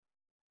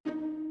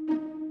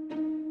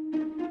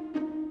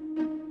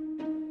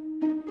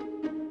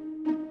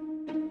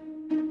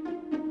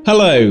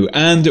Hello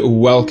and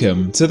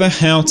welcome to the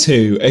How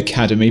To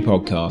Academy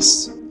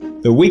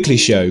podcast, the weekly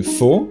show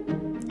for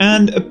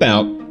and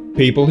about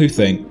people who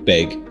think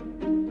big.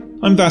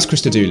 I'm Vas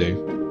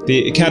Christodoulou,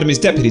 the Academy's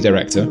Deputy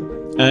Director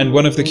and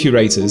one of the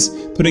curators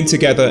putting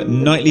together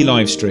nightly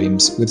live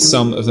streams with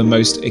some of the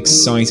most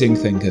exciting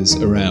thinkers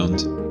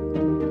around.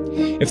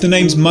 If the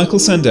names Michael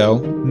Sandel,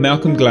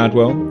 Malcolm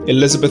Gladwell,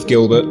 Elizabeth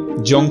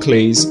Gilbert, John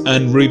Cleese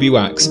and Ruby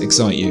Wax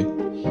excite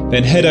you,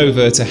 then head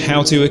over to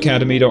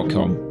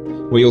howtoacademy.com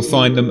where you'll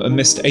find them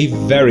amidst a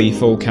very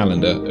full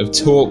calendar of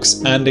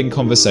talks and in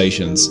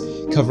conversations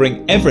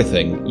covering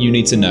everything you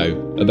need to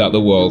know about the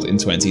world in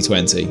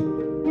 2020.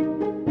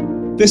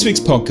 This week's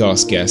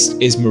podcast guest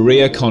is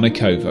Maria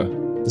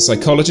Konnikova, the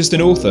psychologist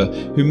and author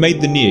who made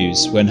the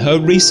news when her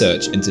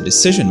research into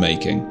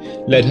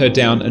decision-making led her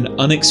down an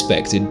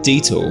unexpected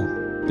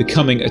detour,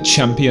 becoming a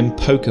champion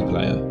poker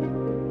player.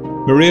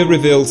 Maria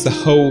reveals the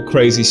whole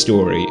crazy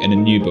story in a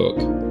new book,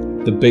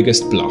 The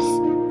Biggest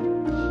Bluff.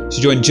 She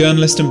joined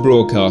journalist and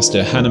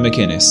broadcaster Hannah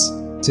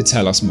McInnes to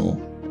tell us more.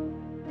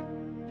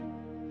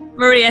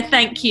 Maria,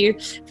 thank you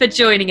for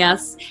joining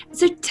us.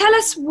 So tell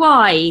us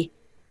why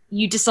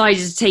you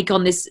decided to take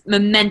on this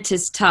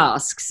momentous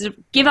task. Sort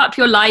of give up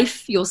your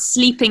life, your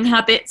sleeping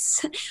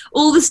habits,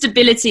 all the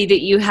stability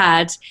that you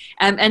had,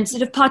 and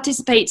sort of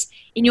participate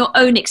in your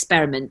own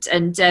experiment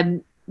and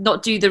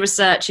not do the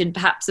research in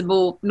perhaps a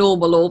more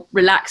normal or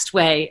relaxed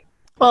way.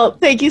 Well,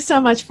 thank you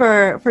so much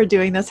for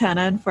doing this,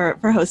 Hannah, and for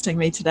hosting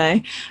me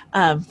today,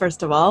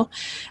 first of all.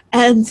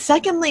 And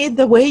secondly,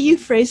 the way you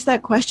phrased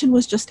that question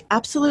was just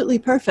absolutely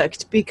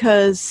perfect,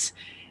 because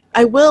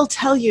I will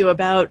tell you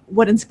about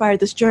what inspired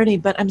this journey,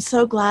 but I'm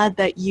so glad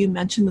that you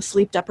mentioned the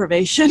sleep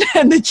deprivation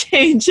and the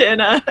change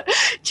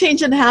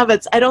in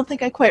habits. I don't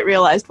think I quite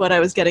realized what I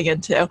was getting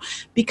into,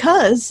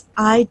 because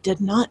I did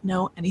not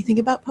know anything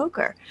about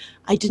poker.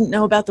 I didn't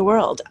know about the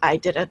world. I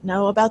didn't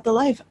know about the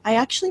life. I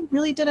actually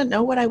really didn't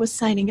know what I was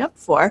signing up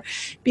for,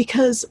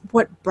 because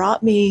what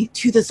brought me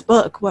to this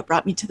book, what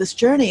brought me to this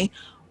journey,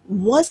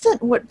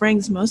 wasn't what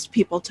brings most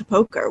people to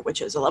poker,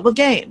 which is a love of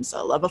games,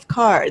 a love of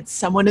cards,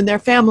 someone in their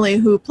family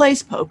who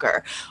plays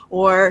poker,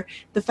 or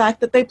the fact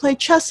that they play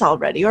chess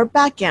already, or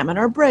backgammon,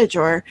 or bridge,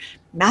 or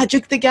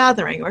Magic the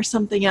Gathering, or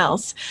something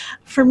else.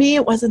 For me,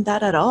 it wasn't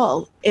that at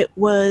all. It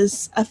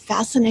was a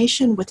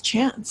fascination with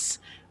chance,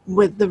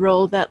 with the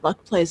role that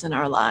luck plays in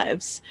our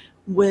lives,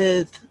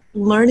 with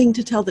learning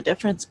to tell the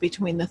difference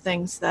between the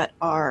things that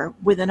are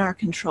within our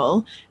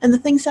control and the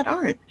things that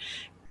aren't.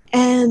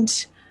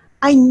 And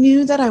I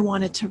knew that I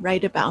wanted to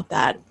write about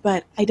that,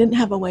 but I didn't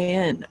have a way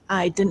in.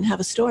 I didn't have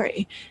a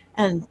story.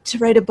 And to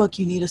write a book,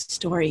 you need a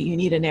story, you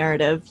need a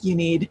narrative, you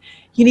need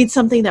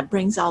something that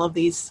brings all of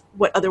these,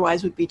 what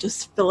otherwise would be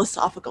just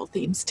philosophical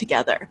themes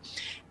together.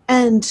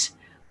 And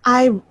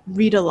I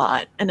read a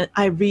lot, and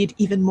I read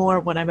even more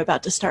when I'm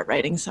about to start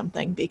writing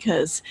something,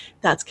 because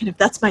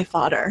that's my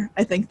fodder.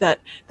 I think that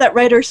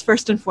writers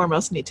first and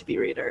foremost need to be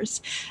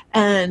readers.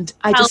 And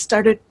I just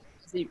started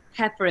to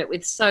pepper it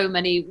with so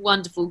many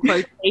wonderful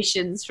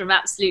quotations from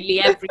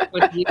absolutely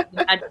everybody you can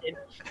imagine.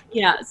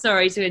 Yeah,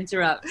 sorry to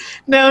interrupt.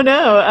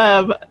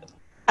 No,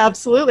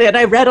 absolutely. And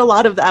I read a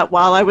lot of that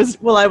while I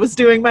was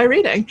doing my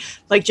reading,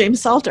 like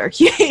James Salter.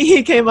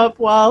 He came up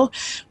while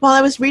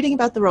I was reading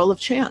about the role of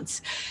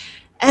chance.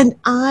 And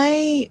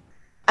I,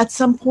 at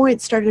some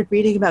point, started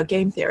reading about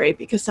game theory,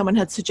 because someone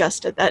had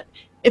suggested that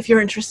if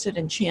you're interested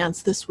in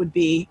chance, this would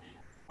be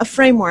a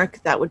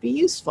framework that would be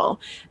useful.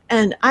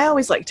 And I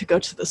always like to go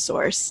to the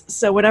source.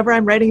 So whenever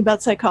I'm writing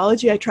about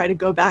psychology, I try to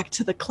go back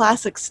to the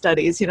classic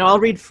studies. I'll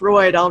read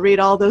Freud, I'll read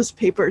all those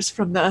papers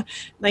from the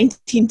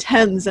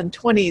 1910s and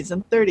 20s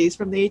and 30s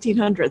from the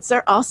 1800s.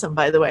 They're awesome,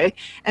 by the way.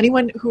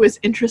 Anyone who is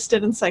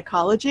interested in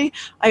psychology,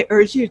 I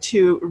urge you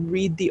to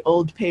read the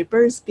old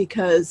papers,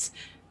 because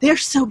they're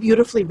so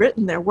beautifully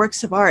written. They're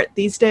works of art.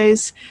 These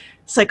days,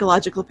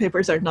 psychological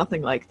papers are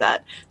nothing like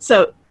that.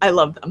 So I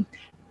love them.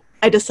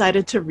 I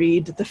decided to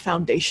read the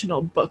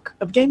foundational book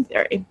of game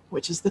theory,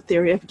 which is The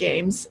Theory of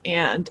Games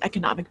and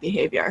Economic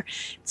Behavior.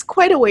 It's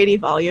quite a weighty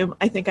volume.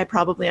 I think I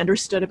probably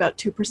understood about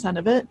 2%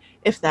 of it,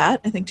 if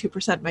that. I think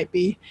 2% might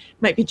be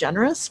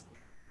generous.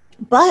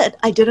 But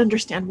I did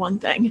understand one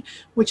thing,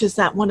 which is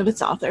that one of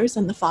its authors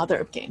and the father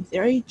of game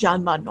theory,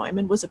 John von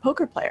Neumann, was a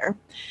poker player.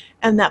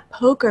 And that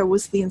poker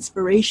was the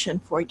inspiration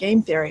for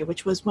game theory,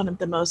 which was one of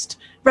the most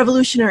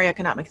revolutionary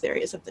economic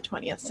theories of the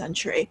 20th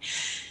century.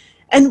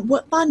 And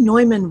what von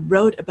Neumann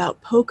wrote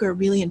about poker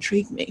really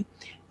intrigued me,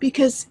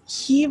 because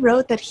he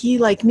wrote that he,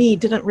 like me,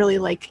 didn't really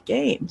like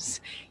games.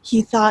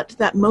 He thought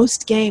that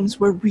most games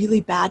were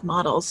really bad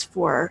models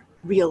for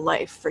real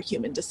life, for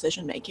human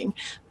decision-making.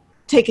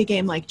 Take a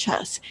game like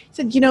chess. He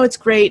said, it's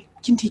great,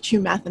 can teach you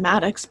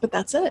mathematics, but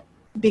that's it.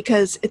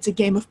 Because it's a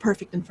game of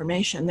perfect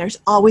information. There's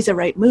always a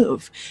right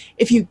move.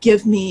 If you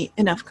give me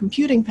enough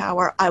computing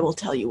power, I will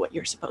tell you what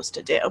you're supposed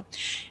to do.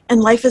 And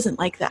life isn't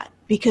like that.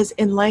 because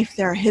in life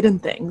there are hidden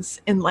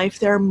things. In life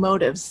there are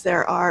motives,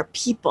 there are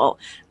people,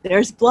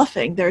 there's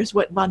bluffing, there's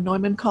what von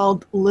Neumann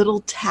called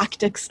little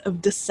tactics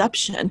of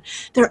deception.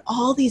 There are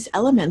all these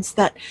elements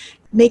that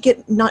make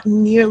it not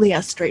nearly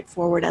as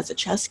straightforward as a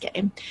chess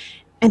game.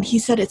 And he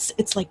said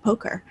it's like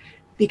poker,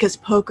 because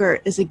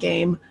poker is a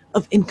game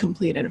of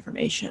incomplete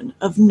information,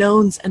 of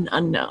knowns and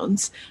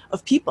unknowns,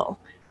 of people,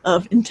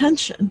 of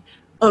intention,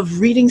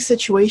 of reading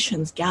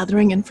situations,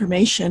 gathering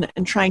information,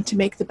 and trying to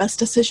make the best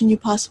decision you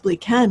possibly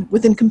can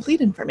with incomplete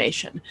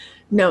information,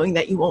 knowing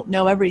that you won't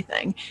know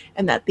everything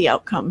and that the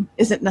outcome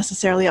isn't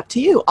necessarily up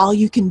to you. All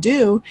you can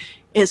do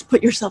is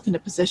put yourself in a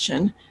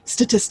position,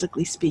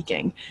 statistically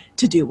speaking,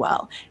 to do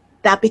well.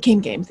 That became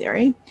game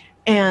theory,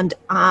 and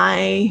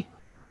I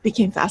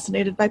became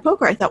fascinated by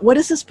poker. I thought, what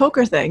is this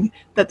poker thing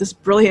that this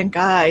brilliant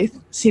guy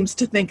seems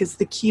to think is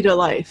the key to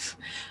life?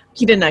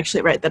 He didn't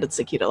actually write that it's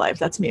the key to life.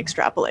 That's me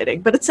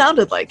extrapolating, but it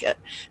sounded like it.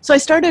 So I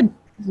started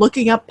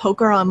looking up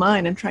poker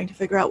online and trying to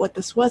figure out what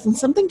this was, and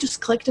something just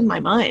clicked in my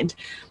mind.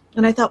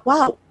 And I thought,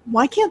 wow,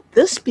 why can't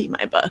this be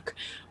my book?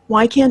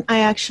 Why can't I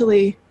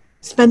actually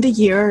spend a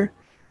year,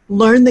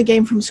 learn the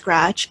game from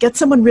scratch, get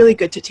someone really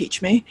good to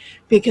teach me?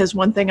 Because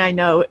one thing I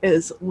know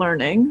is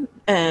learning,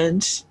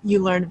 and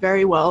you learn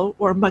very well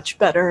or much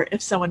better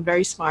if someone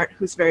very smart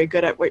who's very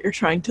good at what you're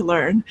trying to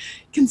learn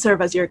can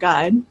serve as your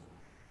guide.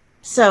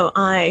 So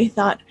I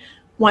thought,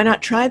 why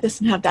not try this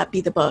and have that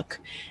be the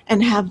book,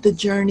 and have the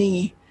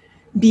journey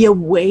be a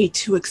way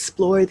to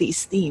explore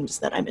these themes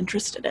that I'm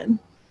interested in?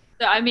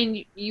 So, I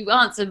mean, you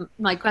answered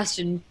my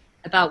question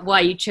about why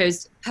you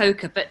chose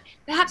poker, but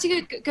perhaps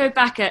you could go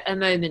back a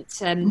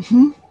moment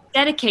and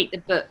dedicate the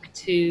book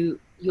to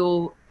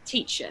your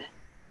teacher,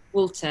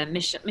 Walter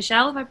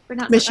Michel, if I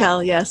pronounce Michel,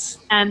 that? Yes.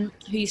 Who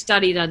you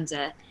studied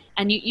under.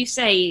 And you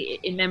say,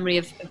 in memory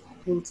of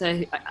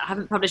Walter, I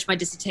haven't published my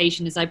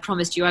dissertation as I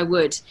promised you I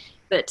would,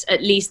 but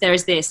at least there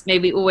is this.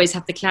 Maybe we always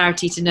have the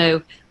clarity to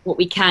know what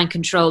we can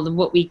control and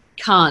what we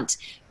can't.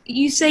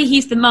 You say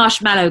he's the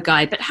marshmallow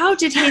guy, but how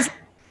did his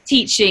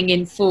teaching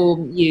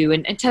inform you?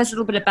 And tell us a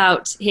little bit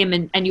about him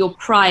and your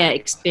prior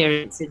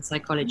experience in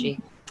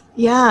psychology.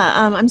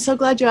 Yeah, I'm so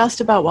glad you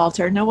asked about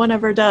Walter. No one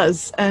ever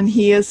does, and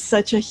he is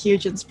such a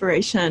huge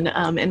inspiration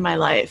in my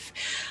life.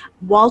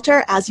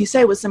 Walter, as you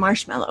say, was the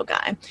marshmallow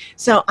guy.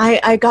 So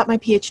I got my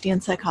PhD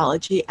in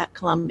psychology at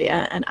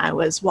Columbia, and I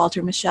was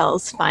Walter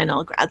Michel's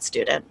final grad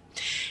student.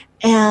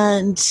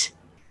 And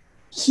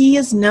he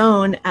is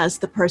known as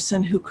the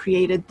person who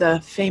created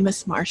the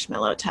famous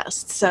marshmallow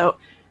test. So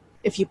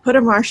if you put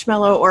a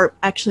marshmallow, or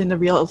actually in the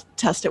real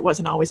test, it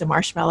wasn't always a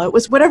marshmallow. It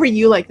was whatever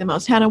you like the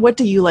most. Hannah, what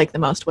do you like the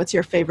most? What's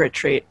your favorite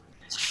treat?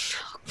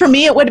 For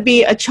me, it would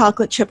be a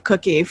chocolate chip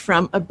cookie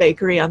from a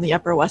bakery on the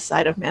Upper West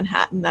Side of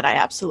Manhattan that I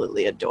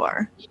absolutely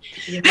adore.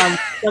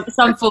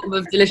 Some form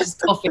of delicious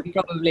coffee,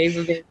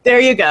 probably. There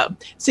you go.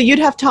 So you'd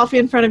have toffee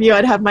in front of you.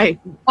 I'd have my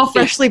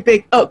freshly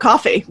baked,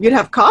 coffee. You'd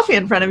have coffee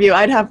in front of you.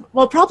 I'd have,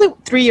 well, probably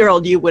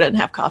 3-year-old you wouldn't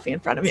have coffee in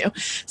front of you.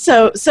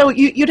 So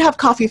you'd have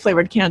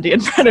coffee-flavored candy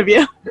in front of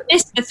you.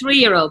 It's the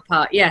 3-year-old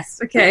part, yes,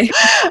 okay.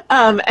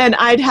 And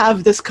I'd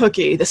have this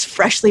cookie, this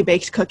freshly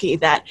baked cookie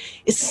that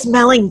is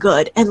smelling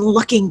good and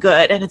looking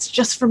good, and it's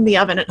just from the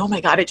oven, and oh my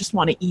God, I just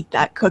want to eat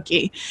that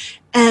cookie.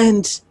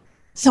 And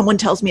someone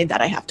tells me that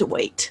I have to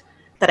wait,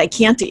 that I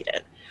can't eat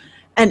it.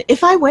 And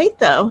if I wait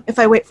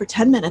for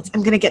 10 minutes,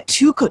 I'm going to get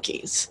 2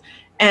 cookies,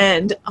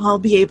 and I'll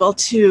be able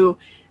to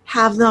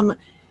have them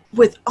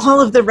with all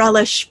of the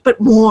relish,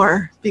 but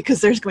more, because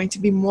there's going to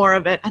be more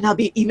of it, and I'll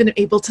be even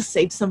able to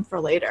save some for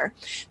later.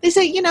 They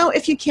say,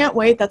 if you can't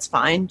wait, that's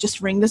fine.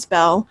 Just ring this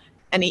bell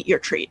and eat your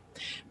treat.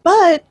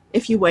 But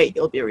if you wait,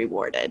 you'll be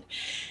rewarded.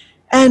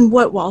 And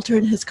what Walter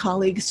and his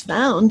colleagues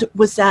found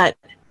was that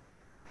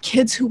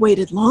kids who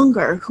waited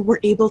longer, who were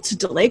able to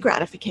delay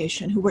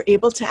gratification, who were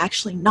able to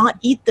actually not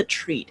eat the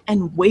treat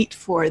and wait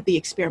for the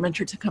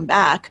experimenter to come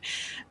back,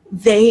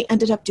 they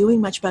ended up doing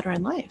much better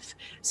in life.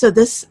 So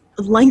this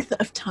length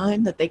of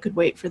time that they could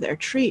wait for their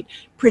treat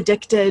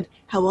predicted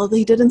how well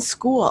they did in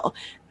school,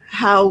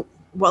 how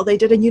well they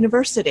did in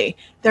university,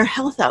 their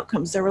health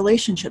outcomes, their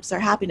relationships, their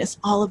happiness,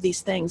 all of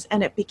these things.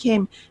 And it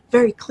became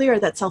very clear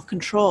that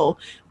self-control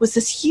was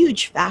this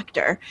huge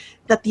factor,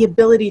 that the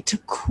ability to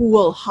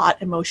cool hot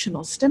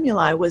emotional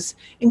stimuli was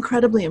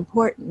incredibly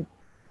important.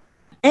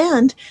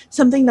 And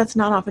something that's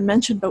not often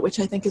mentioned, but which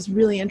I think is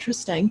really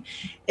interesting,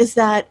 is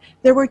that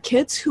there were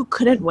kids who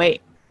couldn't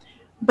wait,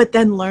 but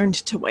then learned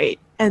to wait.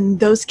 And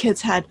those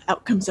kids had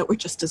outcomes that were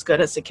just as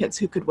good as the kids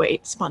who could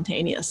wait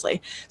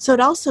spontaneously. So it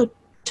also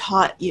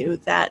taught you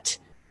that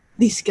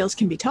these skills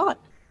can be taught.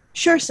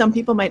 Sure, some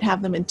people might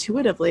have them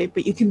intuitively,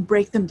 but you can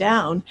break them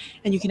down,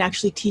 and you can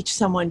actually teach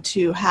someone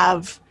to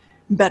have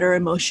better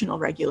emotional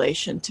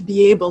regulation, to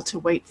be able to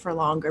wait for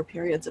longer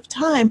periods of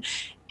time,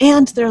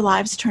 and their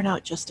lives turn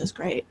out just as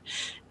great.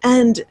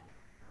 And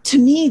to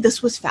me,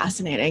 this was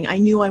fascinating. I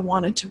knew I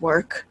wanted to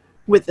work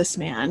with this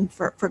man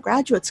for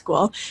graduate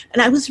school,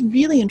 and I was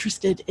really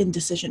interested in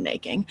decision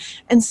making.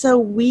 And so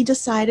we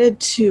decided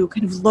to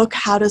kind of look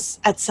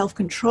at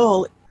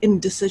self-control in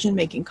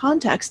decision-making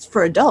context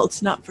for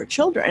adults, not for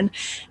children,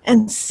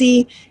 and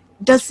see,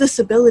 does this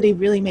ability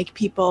really make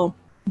people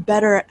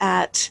better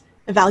at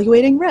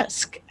evaluating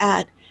risk,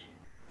 at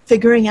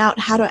figuring out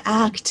how to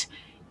act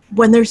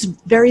when there's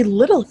very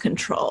little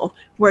control,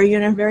 where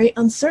you're in a very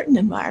uncertain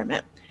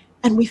environment?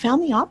 And we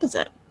found the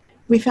opposite.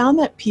 We found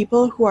that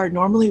people who are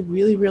normally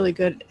really, really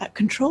good at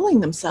controlling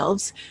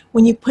themselves,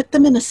 when you put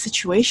them in a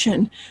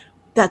situation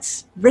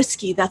that's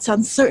risky, that's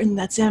uncertain,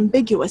 that's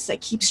ambiguous,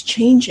 that keeps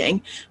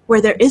changing,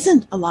 where there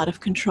isn't a lot of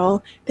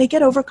control, they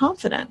get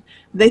overconfident.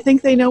 They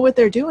think they know what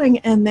they're doing,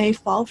 and they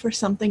fall for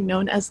something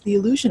known as the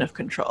illusion of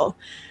control.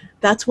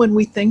 That's when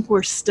we think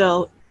we're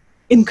still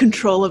in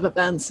control of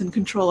events, in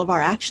control of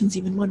our actions,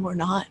 even when we're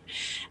not.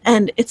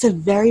 And it's a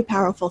very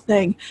powerful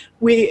thing.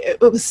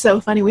 It was so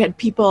funny. We had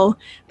people,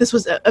 this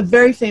was a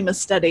very famous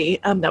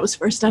study that was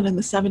first done in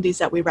the 70s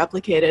that we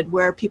replicated,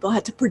 where people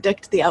had to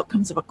predict the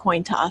outcomes of a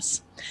coin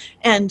toss.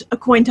 And a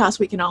coin toss,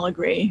 we can all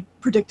agree,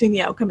 predicting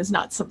the outcome is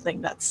not something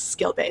that's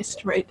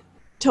skill-based, right?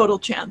 Total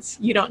chance.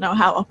 You don't know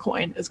how a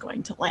coin is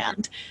going to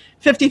land.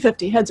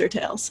 50-50, heads or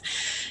tails.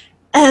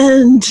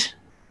 And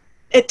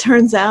it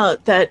turns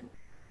out that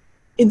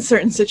in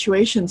certain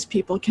situations,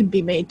 people can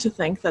be made to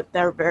think that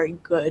they're very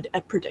good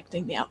at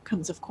predicting the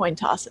outcomes of coin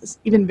tosses,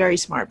 even very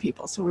smart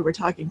people. So we were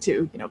talking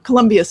to,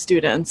 Columbia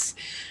students,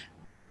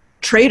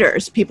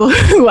 traders, people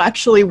who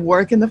actually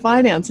work in the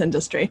finance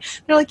industry.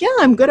 They're like, yeah,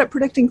 I'm good at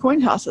predicting coin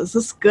tosses.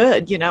 This is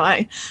good.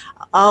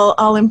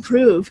 I'll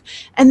improve.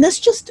 And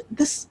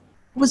this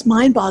was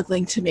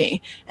mind-boggling to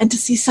me. And to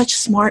see such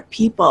smart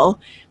people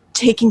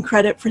taking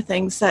credit for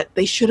things that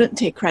they shouldn't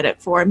take credit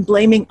for and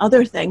blaming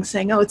other things,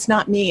 saying, oh, it's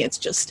not me, it's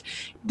just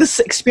this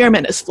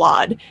experiment is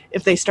flawed,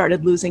 if they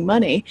started losing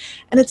money.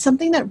 And it's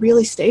something that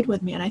really stayed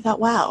with me. And I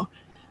thought, wow,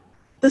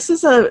 this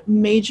is a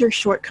major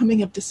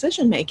shortcoming of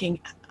decision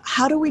making.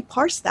 How do we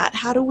parse that?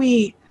 How do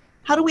we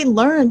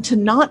learn to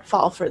not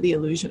fall for the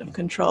illusion of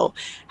control?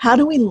 How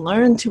do we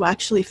learn to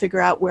actually figure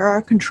out where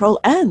our control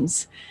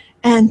ends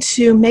and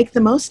to make the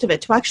most of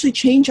it, to actually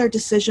change our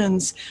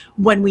decisions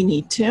when we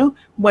need to,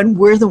 when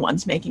we're the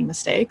ones making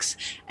mistakes,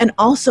 and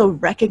also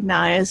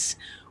recognize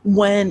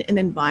when an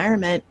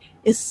environment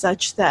is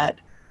such that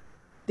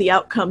the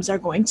outcomes are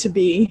going to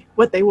be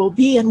what they will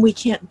be and we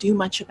can't do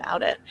much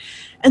about it.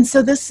 And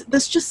so this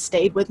just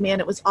stayed with me, and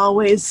it was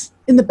always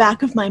in the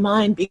back of my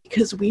mind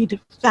because we'd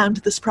found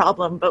this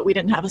problem, but we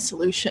didn't have a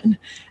solution.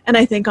 And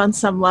I think on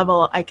some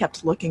level, I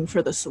kept looking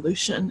for the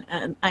solution,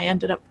 and I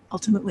ended up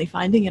ultimately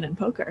finding it in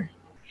poker.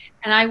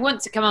 And I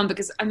want to come on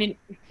because, the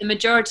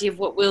majority of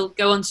what we'll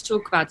go on to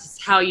talk about is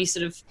how you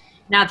sort of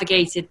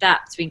navigated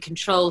that between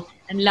control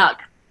and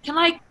luck. Can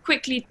I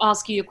quickly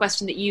ask you a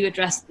question that you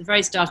addressed at the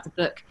very start of the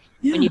book,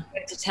 when you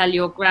went to tell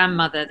your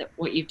grandmother that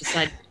what you've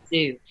decided to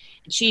do?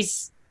 And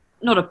she's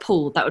not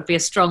appalled, that would be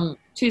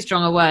too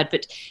strong a word,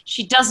 but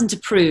she doesn't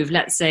approve,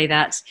 let's say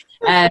that.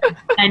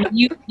 And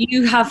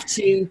you have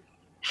to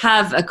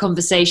have a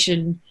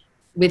conversation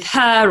with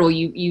her, or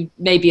you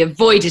maybe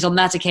avoid it on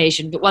that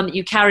occasion, but one that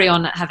you carry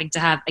on having to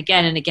have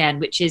again and again,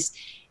 which is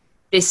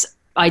this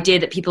idea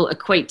that people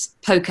equate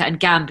poker and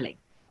gambling.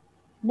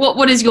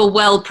 What is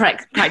your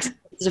practiced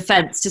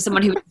defense to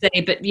someone who would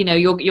say, but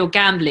you're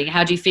gambling?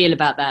 How do you feel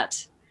about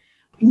that?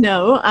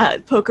 No,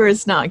 poker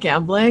is not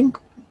gambling.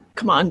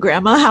 Come on,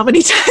 Grandma, how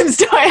many times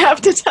do I have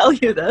to tell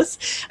you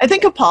this? I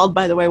think appalled,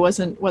 by the way,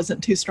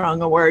 wasn't too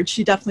strong a word.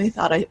 She definitely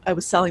thought I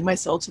was selling my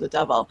soul to the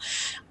devil.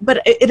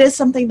 But it is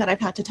something that I've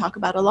had to talk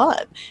about a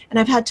lot. And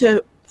I've had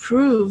to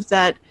prove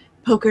that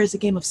poker is a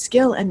game of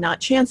skill and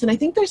not chance. And I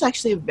think there's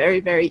actually a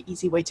very, very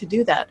easy way to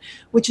do that,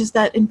 which is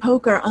that in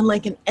poker,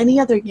 unlike in any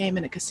other game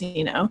in a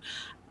casino,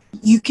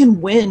 you can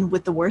win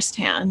with the worst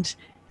hand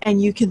and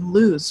you can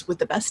lose with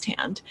the best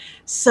hand.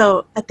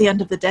 So at the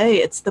end of the day,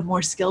 it's the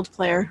more skilled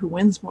player who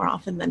wins more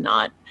often than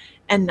not,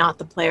 and not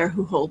the player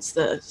who holds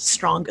the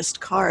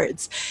strongest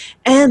cards.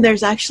 And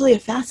there's actually a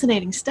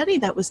fascinating study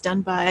that was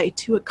done by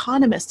two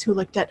economists who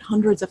looked at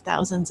hundreds of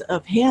thousands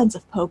of hands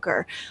of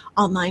poker,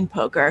 online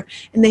poker,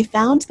 and they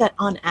found that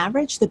on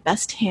average, the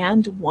best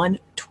hand won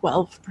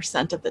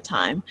 12% of the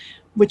time,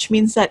 which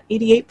means that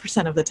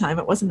 88% of the time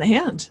it wasn't the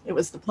hand, it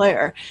was the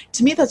player.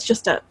 To me, that's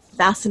just a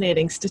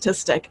fascinating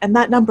statistic, and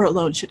that number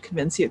alone should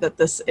convince you that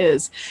this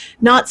is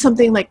not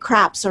something like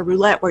craps or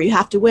roulette where you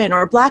have to win,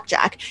 or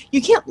blackjack.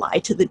 You can't lie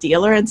to the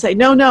dealer and say,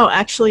 no,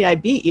 actually I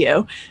beat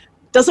you.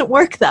 Doesn't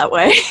work that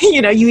way.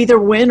 You either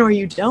win or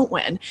you don't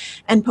win.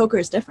 And poker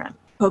is different.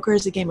 Poker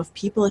is a game of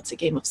people. It's a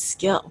game of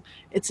skill.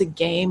 It's a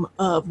game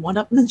of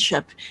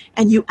one-upmanship,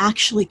 and you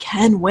actually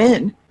can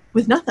win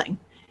with nothing.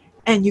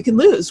 And you can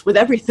lose with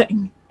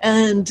everything.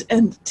 And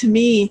to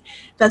me,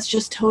 that's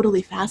just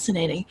totally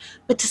fascinating.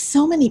 But to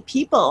so many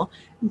people,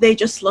 they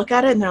just look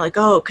at it and they're like,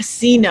 oh,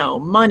 casino,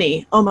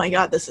 money. Oh my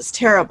God, this is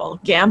terrible.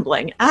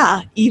 Gambling,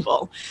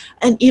 evil.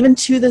 And even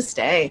to this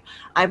day,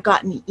 I've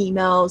gotten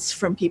emails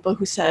from people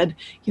who said,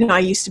 I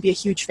used to be a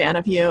huge fan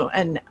of you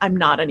and I'm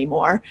not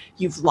anymore.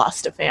 You've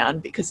lost a fan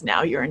because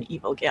now you're an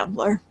evil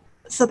gambler.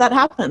 So that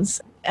happens.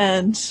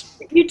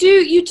 You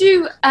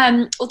do.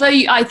 Although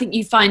I think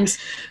you find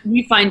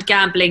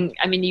gambling.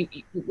 I mean, you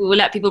will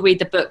let people read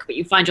the book, but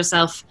you find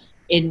yourself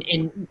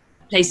in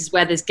places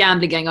where there's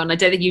gambling going on. I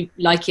don't think you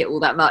like it all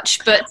that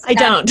much, but I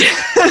don't.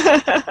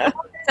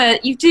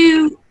 You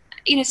do.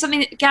 Something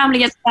that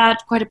gambling gets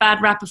quite a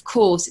bad rap. Of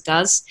course, it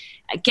does.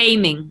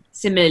 Gaming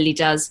similarly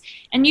does,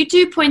 and you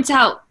do point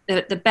out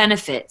the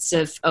benefits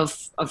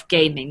of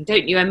gaming,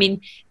 don't you? I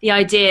mean, the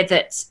idea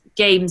that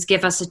games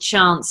give us a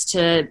chance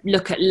to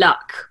look at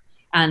luck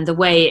and the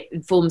way it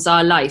informs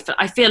our life.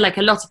 I feel like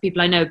a lot of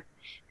people I know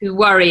who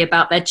worry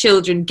about their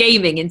children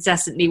gaming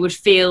incessantly would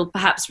feel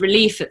perhaps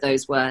relief at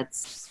those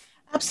words.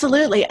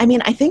 Absolutely. I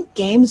mean, I think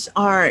games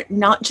are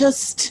not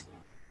just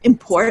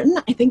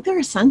important. I think they're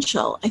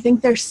essential. I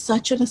think they're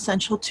such an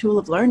essential tool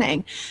of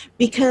learning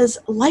because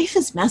life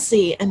is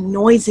messy and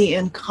noisy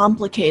and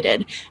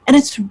complicated. And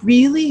it's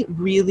really,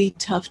 really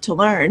tough to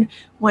learn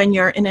when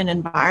you're in an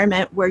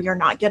environment where you're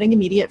not getting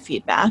immediate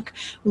feedback,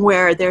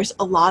 where there's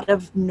a lot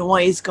of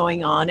noise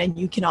going on and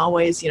you can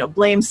always,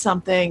 blame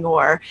something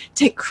or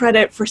take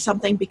credit for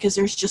something because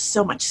there's just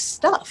so much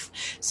stuff.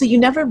 So you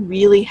never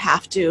really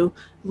have to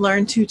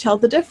learn to tell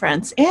the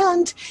difference.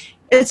 And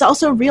it's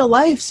also real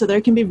life, so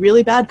there can be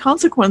really bad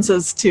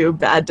consequences to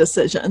bad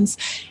decisions.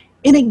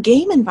 In a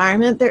game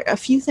environment, a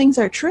few things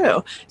are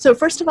true. So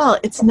first of all,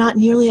 it's not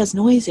nearly as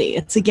noisy.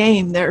 It's a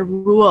game. There are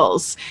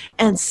rules.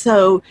 And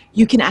so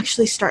you can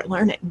actually start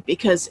learning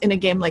because in a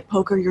game like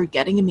poker, you're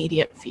getting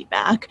immediate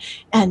feedback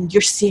and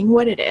you're seeing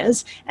what it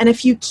is. And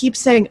if you keep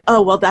saying,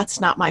 oh, well,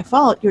 that's not my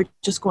fault, you're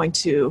just going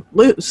to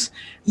lose.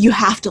 You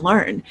have to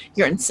learn.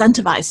 You're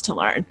incentivized to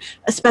learn,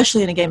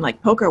 especially in a game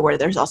like poker where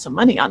there's also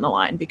money on the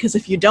line. Because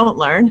if you don't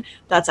learn,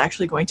 that's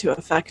actually going to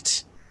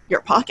affect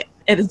your pocket.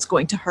 And it's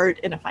going to hurt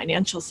in a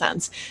financial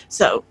sense.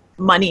 So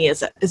money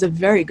is a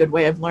very good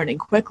way of learning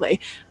quickly.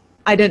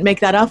 I didn't make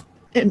that up.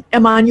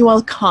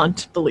 Immanuel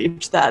Kant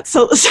believed that.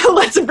 So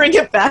let's bring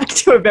it back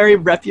to a very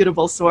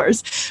reputable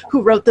source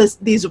who wrote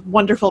these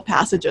wonderful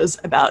passages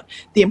about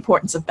the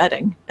importance of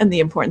betting and the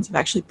importance of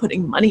actually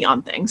putting money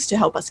on things to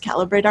help us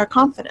calibrate our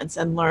confidence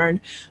and learn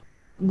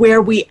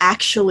where we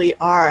actually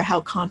are, how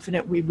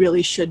confident we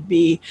really should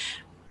be,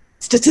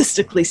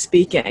 statistically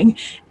speaking.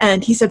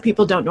 And he said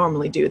people don't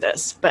normally do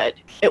this, but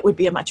it would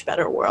be a much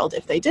better world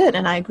if they did.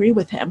 And I agree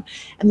with him.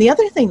 And the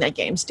other thing that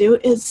games do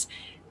is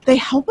they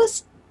help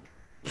us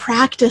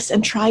practice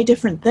and try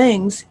different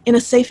things in a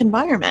safe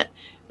environment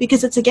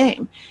because it's a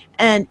game.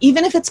 And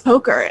even if it's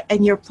poker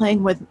and you're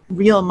playing with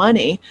real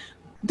money,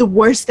 the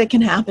worst that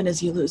can happen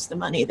is you lose the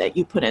money that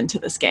you put into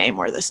this game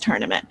or this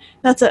tournament.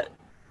 That's it.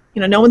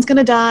 No one's going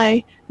to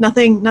die.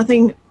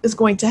 Nothing is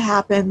going to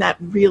happen that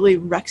really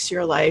wrecks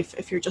your life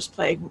if you're just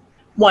playing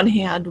one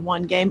hand,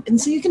 one game.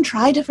 And so you can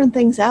try different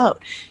things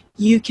out.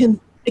 You can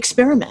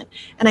experiment.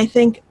 And I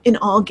think in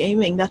all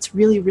gaming, that's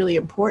really, really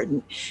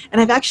important. And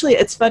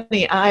it's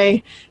funny,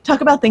 I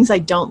talk about things I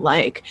don't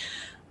like.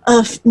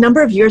 A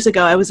number of years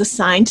ago, I was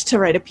assigned to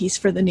write a piece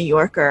for The New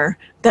Yorker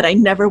that I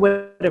never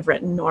would have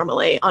written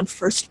normally on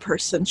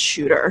first-person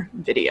shooter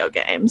video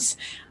games.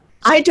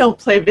 I don't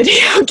play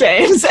video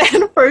games,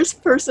 and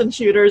first-person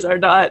shooters are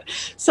not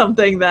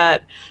something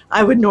that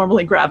I would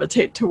normally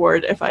gravitate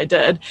toward if I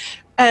did.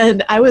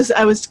 And I was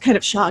kind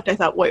of shocked. I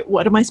thought, wait,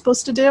 what am I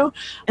supposed to do?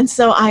 And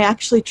so I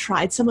actually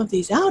tried some of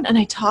these out, and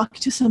I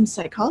talked to some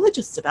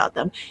psychologists about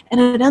them. And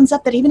it ends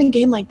up that even a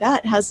game like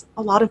that has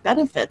a lot of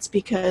benefits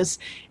because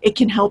it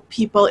can help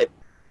people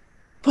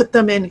put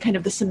them in kind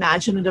of this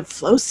imaginative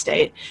flow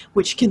state,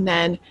 which can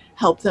then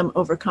help them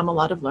overcome a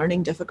lot of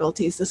learning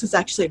difficulties. This is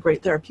actually a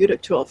great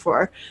therapeutic tool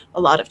for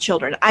a lot of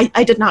children.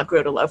 I did not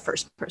grow to love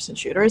first-person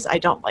shooters. I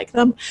don't like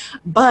them.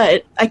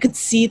 But I could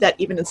see that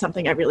even in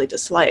something I really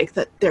dislike,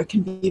 that there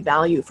can be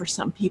value for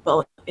some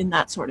people in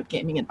that sort of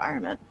gaming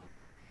environment.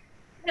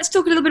 Let's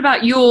talk a little bit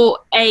about your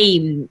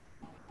aim,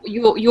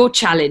 your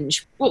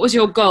challenge. What was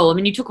your goal? I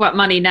mean, you talk about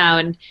money now,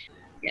 and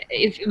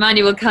if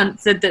Immanuel Kant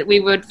said that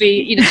we would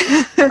be,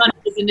 money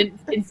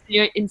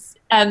is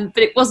but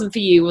it wasn't for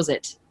you, was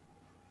it?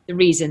 The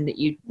reason that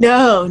you...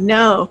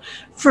 No.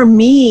 For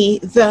me,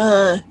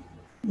 the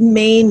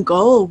main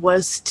goal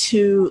was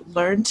to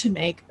learn to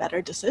make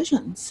better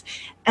decisions.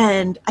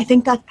 And I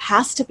think that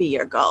has to be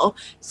your goal.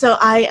 So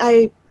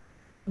I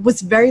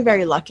was very,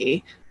 very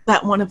lucky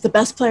that one of the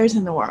best players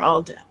in the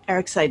world,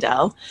 Eric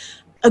Seidel,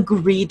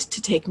 agreed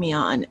to take me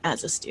on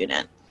as a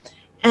student.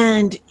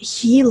 And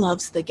he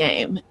loves the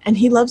game, and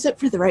he loves it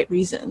for the right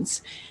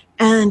reasons.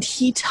 And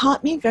he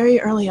taught me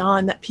very early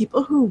on that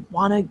people who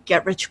want to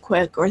get rich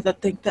quick or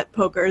that think that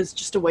poker is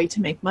just a way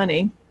to make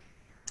money,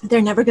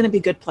 they're never going to be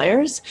good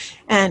players.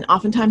 And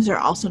oftentimes they're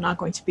also not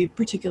going to be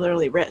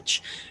particularly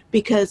rich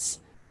because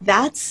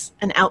that's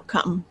an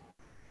outcome.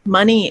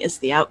 Money is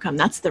the outcome.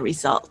 That's the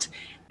result.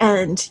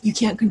 And you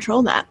can't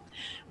control that.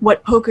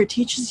 What poker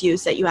teaches you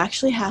is that you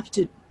actually have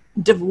to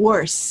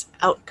divorce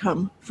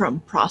outcome from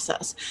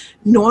process.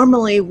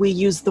 Normally, we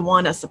use the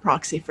one as the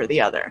proxy for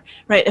the other,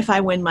 right? If I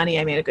win money,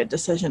 I made a good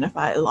decision. If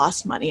I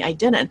lost money, I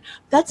didn't.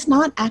 That's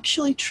not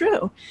actually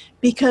true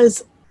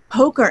because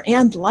poker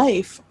and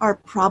life are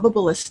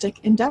probabilistic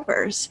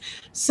endeavors.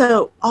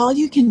 So all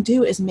you can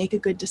do is make a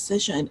good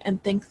decision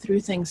and think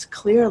through things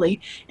clearly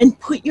and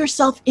put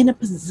yourself in a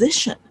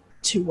position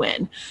to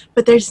win.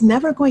 But there's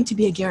never going to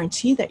be a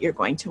guarantee that you're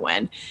going to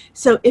win.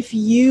 So if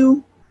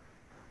you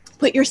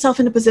put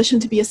yourself in a position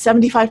to be a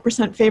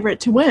 75%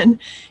 favorite to win,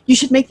 you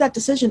should make that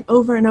decision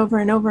over and over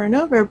and over and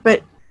over.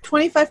 But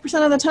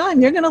 25% of the time,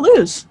 you're going to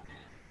lose.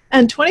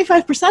 And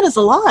 25% is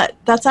a lot.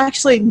 That's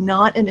actually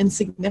not an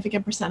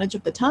insignificant percentage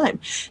of the time.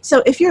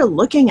 So if you're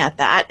looking at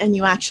that and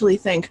you actually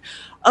think,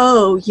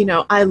 oh, you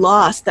know, I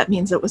lost, that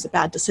means it was a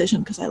bad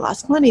decision because I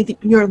lost money,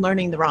 you're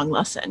learning the wrong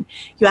lesson.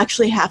 You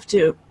actually have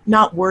to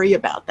not worry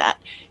about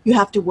that. You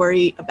have to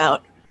worry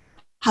about,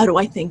 how do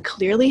I think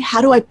clearly?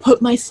 How do I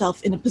put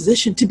myself in a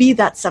position to be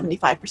that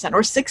 75%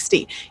 or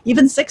 60,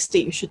 even 60,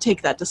 you should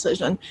take that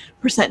decision,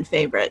 percent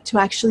favorite, to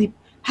actually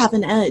have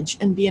an edge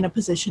and be in a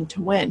position to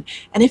win.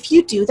 And if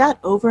you do that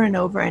over and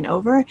over and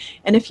over,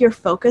 and if your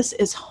focus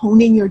is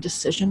honing your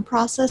decision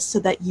process so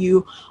that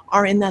you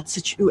are in that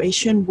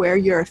situation where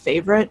you're a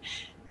favorite,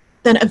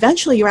 then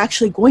eventually you're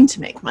actually going to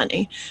make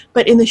money.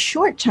 But in the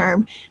short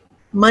term,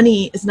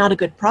 money is not a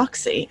good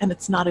proxy and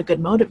it's not a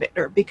good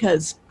motivator,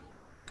 because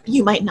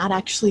you might not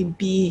actually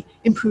be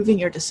improving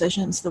your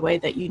decisions the way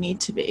that you need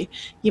to be.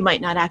 You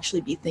might not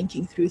actually be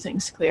thinking through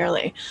things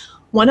clearly.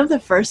 One of the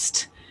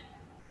first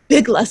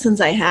big lessons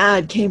I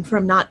had came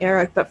from not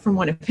Eric, but from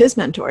one of his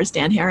mentors,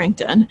 Dan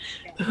Harrington,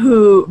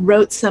 who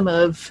wrote some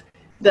of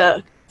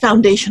the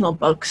foundational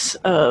books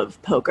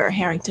of poker,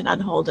 Harrington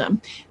and Hold'em.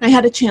 And I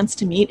had a chance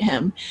to meet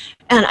him.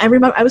 And I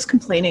remember I was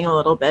complaining a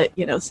little bit,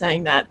 you know,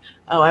 saying that,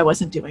 oh, I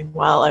wasn't doing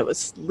well. I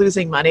was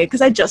losing money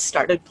because I just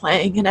started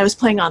playing, and I was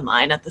playing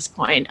online at this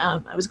point.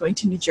 I was going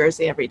to New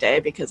Jersey every day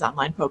because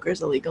online poker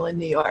is illegal in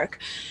New York.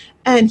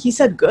 And he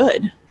said,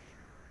 good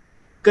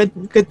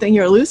thing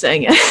you're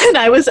losing. And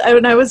I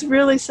was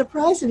really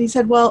surprised. And he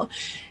said, well,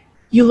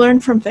 you learn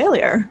from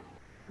failure.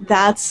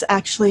 That's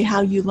actually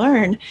how you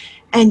learn.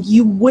 And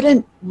you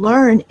wouldn't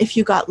learn if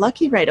you got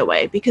lucky right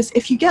away, because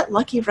if you get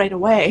lucky right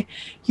away,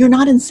 you're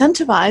not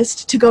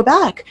incentivized to go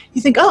back.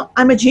 You think, oh,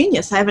 I'm a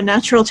genius. I have a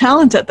natural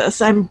talent at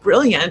this. I'm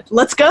brilliant.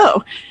 Let's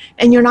go.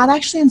 And you're not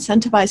actually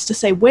incentivized to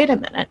say, wait a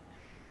minute,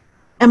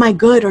 am I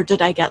good or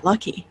did I get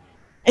lucky?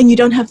 And you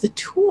don't have the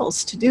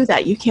tools to do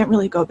that. You can't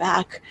really go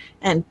back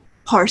and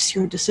parse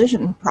your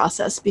decision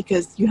process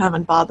because you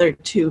haven't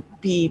bothered to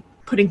be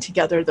putting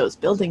together those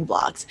building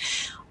blocks.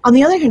 On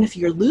the other hand, if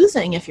you're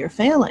losing, if you're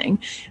failing,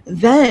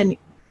 then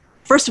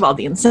first of all,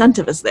 the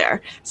incentive is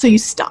there. So you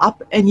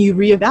stop and you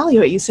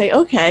reevaluate. You say,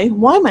 okay,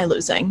 why am I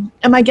losing?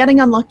 Am I getting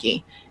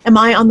unlucky? Am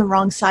I on the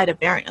wrong side of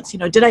variance? You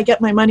know, did I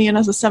get my money in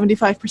as a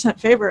 75%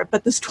 favorite,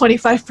 but this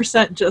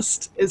 25%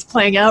 just is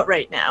playing out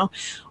right now?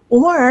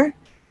 Or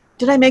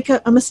did I make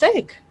a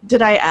mistake?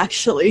 Did I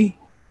actually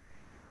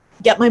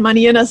get my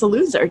money in as a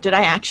loser? Did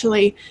I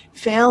actually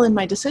fail in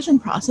my decision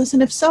process?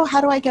 And if so, how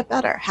do I get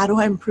better? How do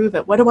I improve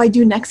it? What do I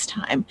do next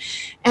time?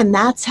 And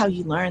that's how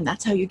you learn.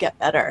 That's how you get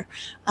better.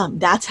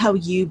 That's how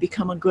you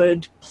become a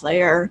good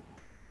player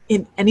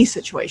in any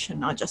situation,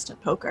 not just at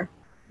poker.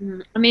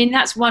 I mean,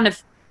 that's one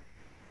of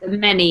the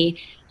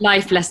many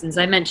life lessons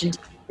I mentioned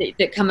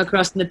that come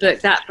across in the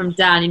book, that from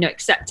Dan, you know,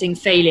 accepting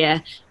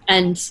failure.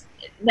 And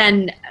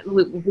then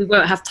we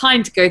won't have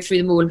time to go through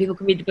them all, and people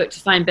can read the book to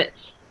find, but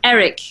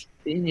Eric,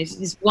 you know,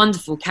 this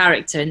wonderful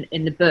character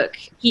in the book,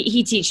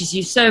 he teaches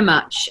you so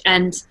much.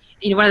 And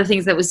you know, one of the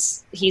things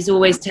that he's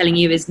always telling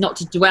you is not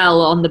to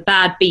dwell on the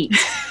bad beat.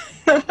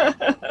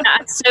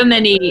 That's so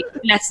many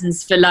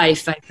lessons for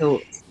life, I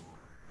thought.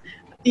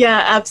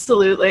 Yeah,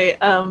 absolutely.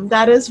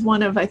 That is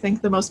one of, I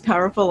think, the most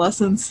powerful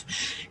lessons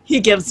he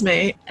gives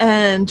me.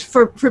 And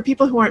for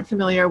people who aren't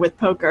familiar with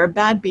poker,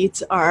 bad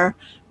beats are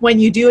when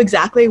you do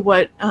exactly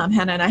what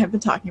Hannah and I have been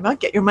talking about,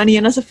 get your money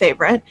in as a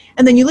favorite,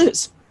 and then you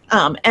lose.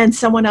 And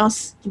someone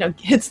else, you know,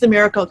 hits the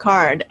miracle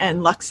card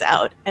and lucks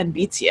out and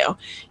beats you.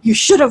 You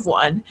should have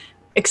won,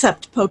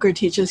 except poker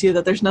teaches you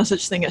that there's no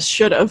such thing as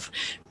should have,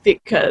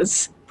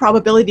 because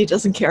probability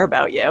doesn't care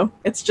about you.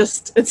 It's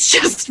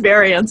just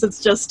variance. It's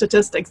just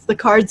statistics. The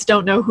cards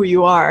don't know who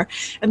you are.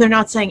 And they're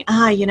not saying,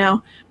 you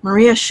know,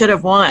 Maria should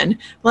have won.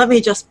 Let me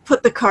just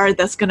put the card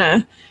that's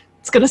gonna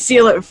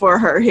seal it for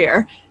her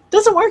here. It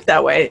doesn't work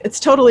that way.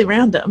 It's totally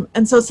random.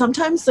 And so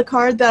sometimes the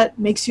card that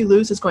makes you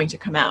lose is going to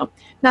come out.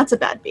 That's a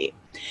bad beat.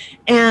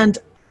 And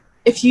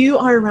if you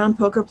are around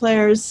poker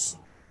players,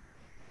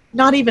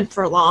 not even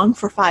for long,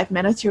 for 5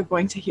 minutes, you're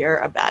going to hear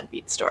a bad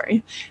beat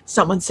story.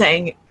 Someone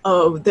saying,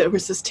 oh, there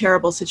was this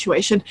terrible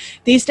situation.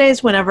 These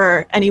days,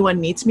 whenever anyone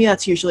meets me,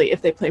 that's usually,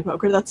 if they play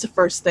poker, that's the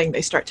first thing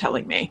they start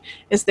telling me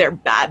is their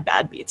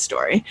bad beat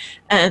story.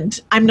 And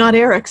I'm not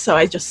Eric, so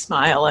I just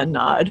smile and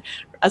nod,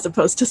 as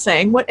opposed to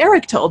saying what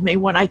Eric told me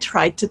when I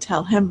tried to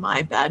tell him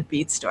my bad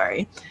beat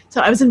story. So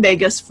I was in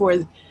Vegas for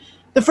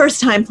the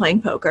first time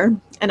playing poker,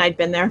 and I'd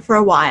been there for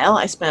a while.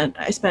 I spent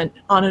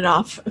on and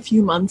off a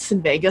few months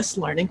in Vegas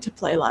learning to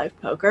play live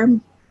poker.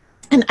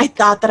 And I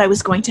thought that I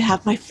was going to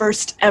have my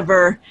first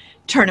ever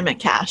tournament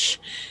cash.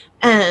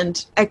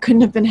 And I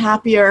couldn't have been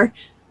happier.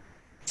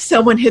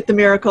 someone hit the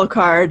miracle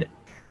card,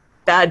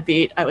 bad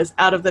beat. I was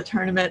out of the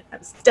tournament. I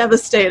was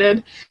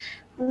devastated.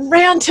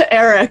 Ran to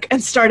Eric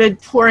and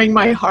started pouring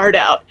my heart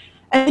out.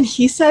 And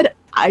he said,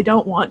 I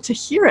don't want to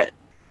hear it.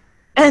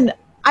 And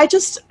I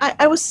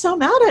was so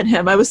mad at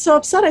him. I was so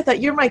upset. I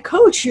thought, you're my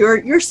coach.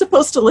 You're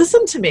supposed to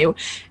listen to me.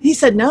 He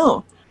said,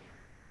 no,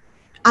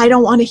 I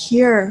don't want to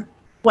hear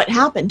what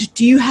happened.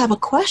 Do you have a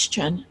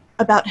question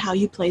about how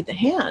you played the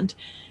hand?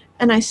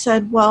 And I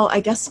said, well, I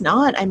guess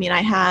not. I mean,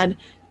 I had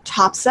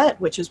top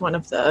set, which is one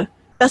of the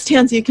best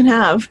hands you can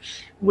have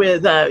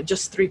with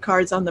just 3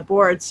 cards on the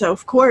board. So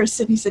of course,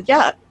 and he said,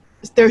 yeah,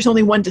 there's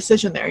only one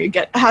decision there. You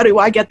get, how do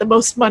I get the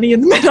most money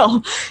in the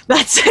middle?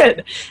 That's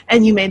it.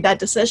 And you made that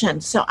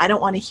decision. So I don't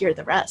want to hear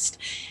the rest.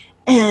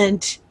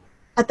 And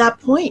at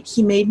that point,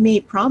 he made me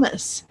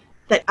promise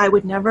that I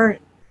would never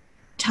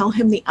tell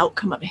him the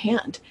outcome of a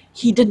hand.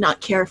 He did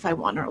not care if I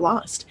won or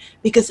lost,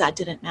 because that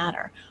didn't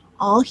matter.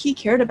 All he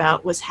cared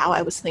about was how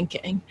I was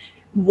thinking,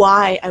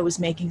 why I was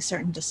making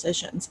certain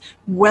decisions,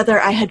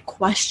 whether I had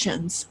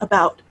questions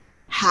about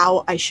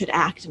how I should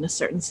act in a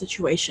certain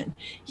situation.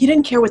 He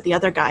didn't care what the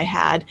other guy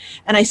had.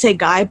 And I say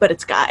guy, but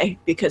it's guy,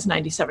 because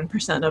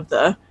 97% of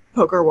the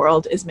poker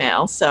world is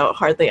male, so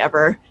hardly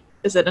ever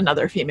is it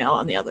another female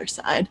on the other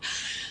side.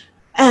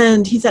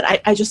 And he said,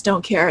 I just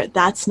don't care.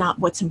 That's not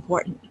what's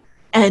important.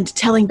 And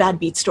telling bad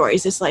beat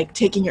stories is like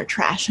taking your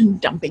trash and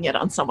dumping it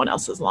on someone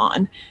else's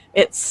lawn.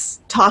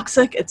 It's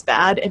toxic, it's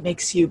bad, it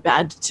makes you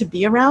bad to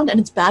be around, and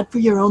it's bad for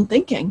your own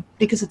thinking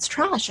because it's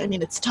trash. I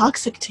mean, it's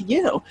toxic to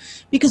you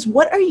because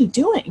what are you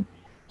doing?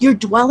 You're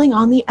dwelling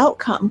on the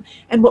outcome.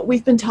 And what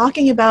we've been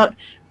talking about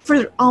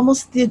for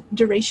almost the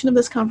duration of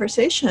this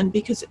conversation,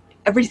 because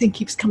everything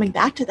keeps coming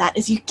back to that,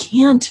 is you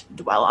can't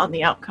dwell on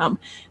the outcome.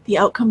 The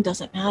outcome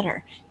doesn't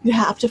matter. You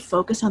have to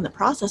focus on the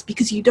process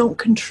because you don't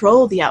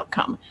control the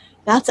outcome.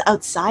 That's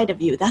outside of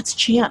you. That's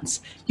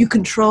chance. You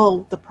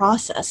control the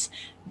process.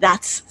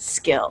 That's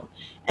skill.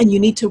 And you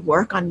need to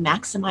work on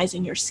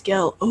maximizing your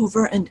skill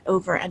over and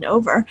over and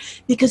over,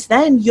 because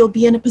then you'll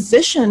be in a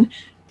position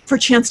for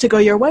chance to go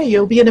your way.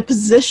 You'll be in a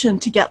position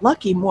to get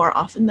lucky more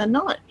often than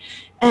not.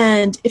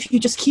 And if you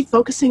just keep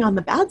focusing on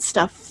the bad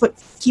stuff,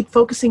 keep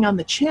focusing on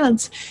the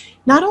chance,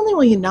 not only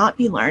will you not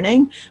be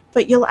learning,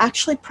 but you'll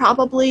actually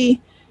probably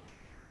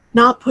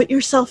not put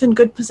yourself in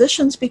good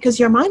positions because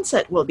your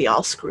mindset will be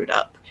all screwed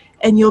up.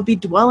 And you'll be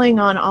dwelling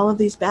on all of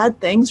these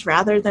bad things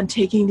rather than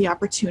taking the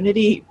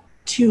opportunity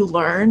to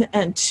learn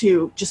and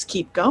to just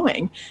keep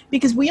going.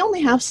 Because we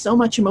only have so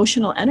much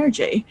emotional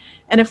energy.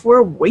 And if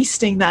we're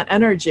wasting that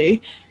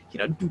energy,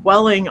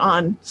 dwelling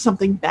on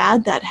something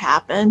bad that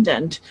happened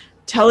and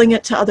telling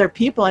it to other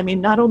people, I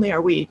mean, not only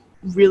are we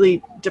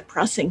really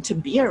depressing to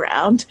be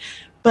around,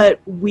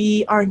 but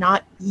we are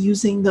not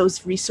using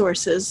those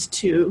resources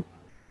to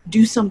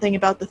do something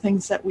about the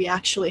things that we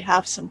actually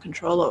have some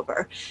control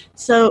over.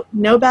 So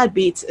no bad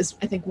beats is,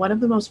 I think, one of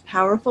the most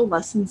powerful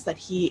lessons that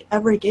he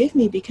ever gave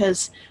me,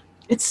 because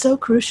it's so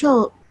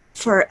crucial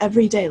for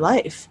everyday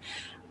life.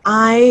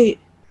 I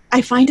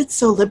find it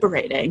so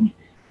liberating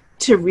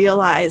to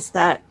realize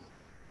that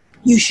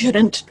you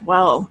shouldn't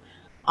dwell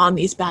on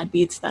these bad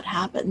beats that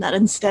happen, that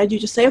instead you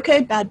just say,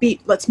 okay, bad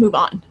beat, let's move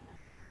on.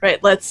 Right,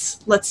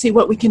 let's see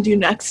what we can do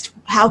next.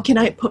 How can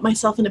I put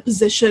myself in a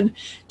position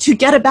to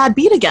get a bad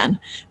beat again?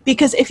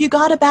 Because if you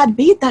got a bad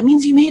beat, that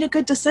means you made a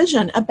good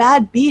decision. A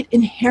bad beat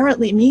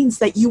inherently means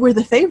that you were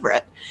the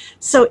favorite.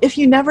 So if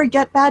you never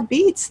get bad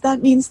beats,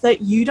 that means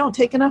that you don't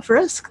take enough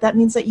risk. That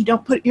means that you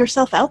don't put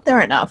yourself out there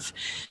enough.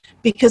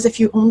 Because if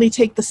you only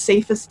take the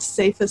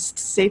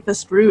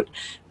safest route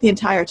the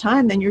entire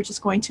time, then you're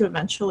just going to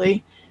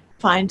eventually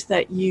find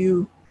that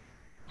you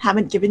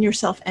haven't given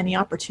yourself any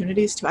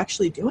opportunities to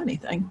actually do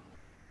anything.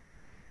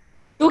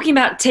 Talking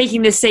about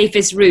taking the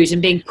safest route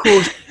and being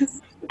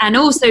cautious, and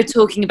also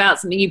talking about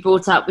something you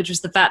brought up, which was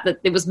the fact that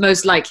it was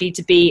most likely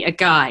to be a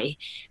guy.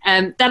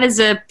 That is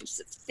a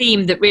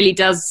theme that really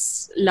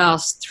does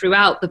last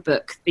throughout the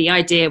book. The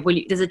idea,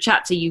 there's a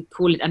chapter, you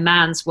call it A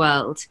Man's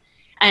World.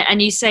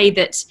 And you say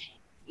that,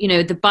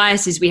 the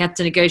biases we had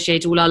to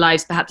negotiate all our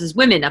lives, perhaps as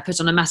women, are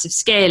put on a massive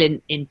scale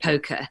in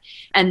poker,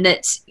 and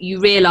that you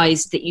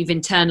realize that you've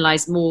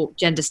internalized more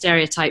gender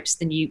stereotypes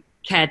than you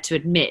cared to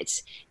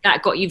admit.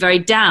 That got you very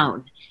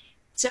down.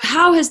 So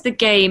how has the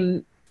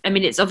game,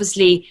 it's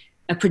obviously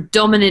a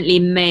predominantly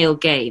male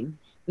game,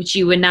 which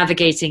you were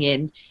navigating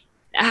in,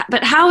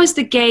 but how has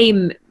the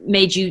game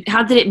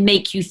how did it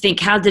make you think?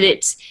 How did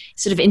it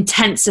sort of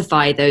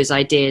intensify those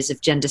ideas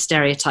of gender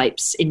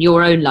stereotypes in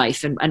your own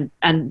life?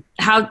 And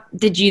how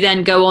did you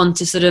then go on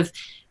to sort of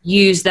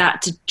use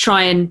that to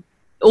try and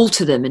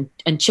alter them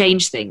and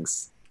change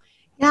things?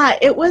 Yeah,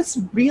 it was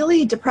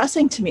really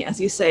depressing to me,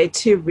 as you say,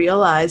 to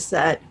realize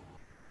that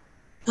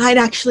I'd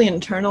actually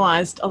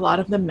internalized a lot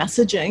of the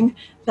messaging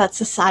that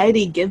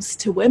society gives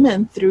to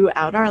women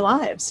throughout our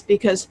lives,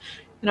 because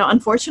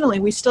unfortunately,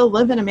 we still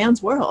live in a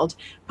man's world.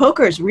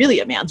 Poker is really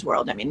a man's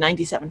world.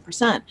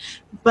 97%.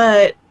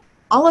 But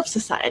all of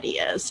society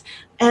is.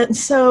 And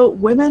so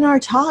women are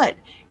taught,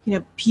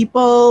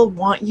 People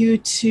want you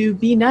to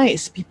be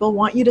nice. People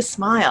want you to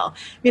smile.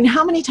 I mean,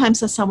 how many times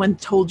has someone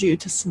told you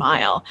to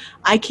smile?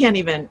 I can't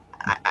even,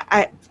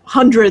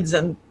 hundreds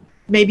and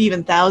maybe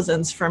even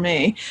thousands for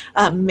me.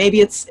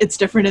 Maybe it's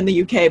different in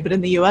the UK, but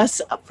in the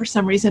US, for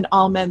some reason,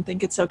 all men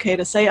think it's okay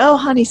to say, "Oh,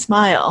 honey,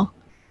 smile.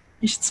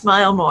 You should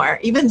smile more."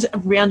 Even a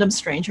random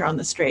stranger on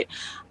the street.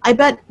 I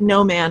bet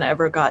no man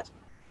ever got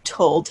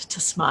told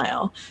to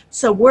smile.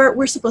 So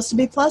we're supposed to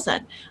be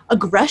pleasant.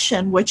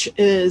 Aggression, which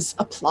is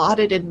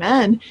applauded in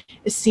men,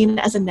 is seen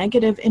as a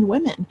negative in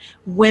women.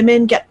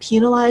 Women get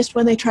penalized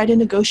when they try to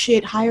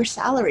negotiate higher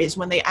salaries,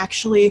 when they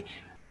actually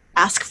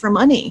ask for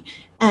money,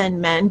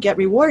 and men get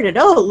rewarded.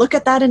 Oh, look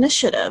at that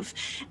initiative.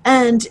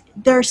 And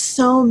there's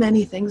so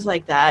many things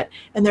like that,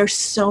 and there's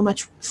so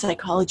much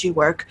psychology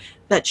work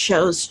that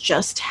shows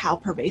just how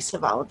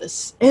pervasive all of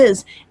this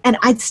is. And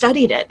I'd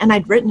studied it, and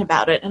I'd written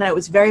about it, and I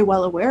was very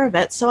well aware of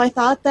it, so I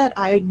thought that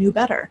I knew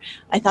better.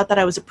 I thought that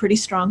I was a pretty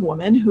strong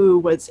woman who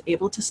was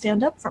able to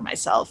stand up for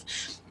myself.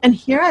 And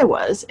here I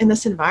was in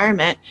this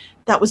environment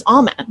that was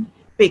all men,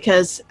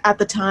 because at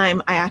the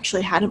time I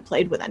actually hadn't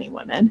played with any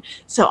women.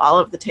 So all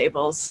of the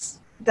tables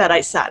that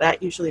I sat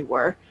at usually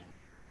were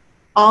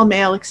all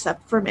male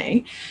except for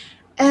me.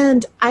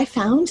 And I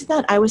found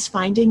that I was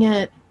finding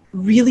it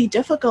really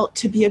difficult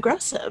to be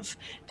aggressive,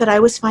 that I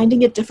was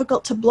finding it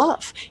difficult to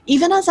bluff.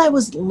 Even as I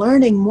was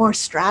learning more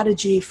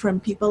strategy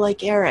from people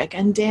like Eric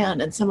and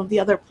Dan and some of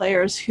the other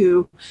players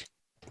who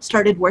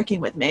started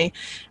working with me,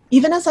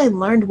 even as I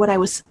learned what I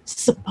was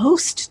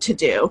supposed to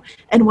do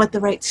and what the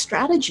right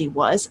strategy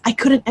was, I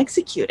couldn't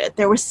execute it.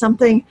 There was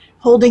something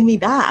holding me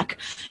back.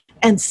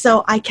 And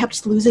so I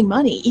kept losing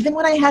money. Even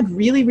when I had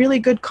really, really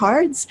good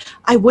cards,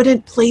 I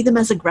wouldn't play them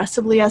as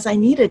aggressively as I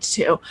needed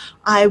to.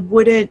 I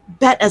wouldn't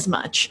bet as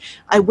much.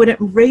 I wouldn't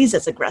raise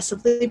as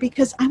aggressively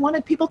because I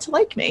wanted people to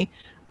like me.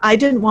 I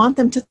didn't want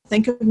them to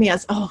think of me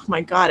as, oh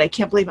my God, I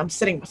can't believe I'm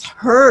sitting with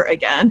her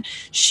again.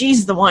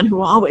 She's the one who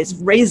always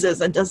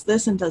raises and does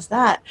this and does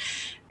that.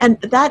 And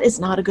that is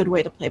not a good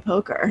way to play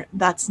poker.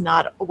 That's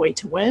not a way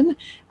to win.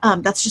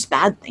 That's just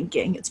bad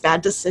thinking. It's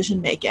bad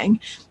decision making.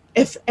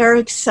 If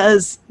Eric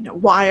says,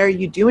 why are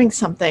you doing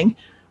something?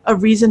 A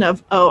reason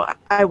of, oh,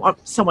 I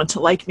want someone to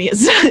like me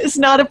is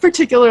not a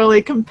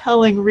particularly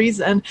compelling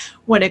reason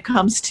when it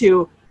comes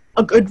to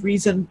a good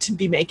reason to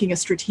be making a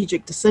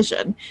strategic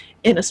decision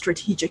in a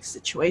strategic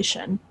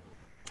situation.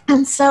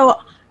 And so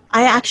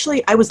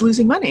I was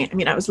losing money. I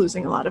mean, I was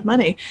losing a lot of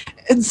money.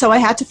 And so I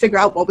had to figure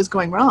out what was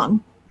going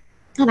wrong.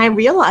 And I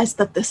realized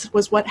that this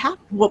was what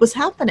was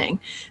happening,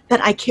 that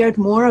I cared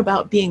more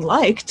about being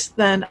liked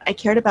than I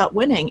cared about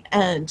winning,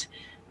 and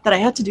that I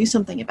had to do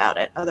something about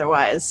it.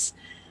 Otherwise,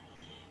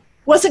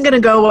 it wasn't going to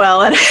go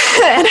well, and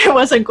it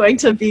wasn't going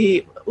to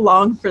be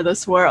long for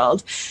this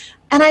world.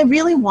 And I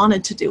really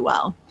wanted to do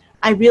well.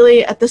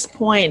 At this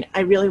point,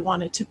 I really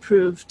wanted to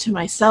prove to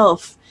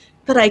myself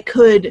that I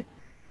could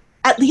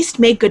at least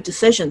make good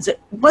decisions. It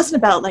wasn't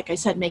about, like I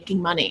said,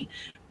 making money.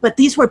 But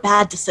these were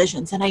bad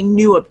decisions, and I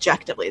knew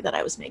objectively that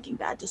I was making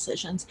bad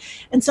decisions.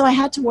 And so I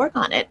had to work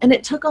on it, and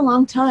it took a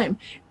long time.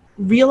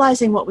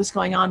 Realizing what was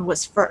going on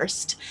was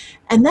first.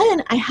 And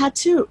then I had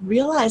to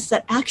realize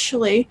that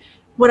actually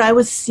what I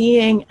was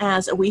seeing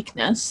as a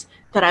weakness,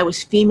 that I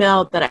was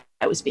female, that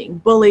I was being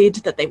bullied,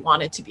 that they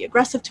wanted to be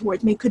aggressive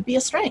towards me, could be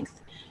a strength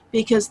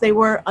because they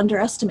were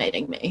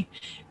underestimating me.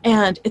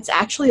 And it's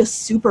actually a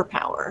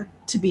superpower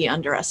to be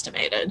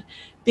underestimated.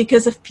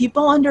 Because if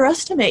people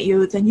underestimate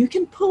you, then you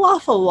can pull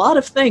off a lot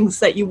of things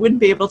that you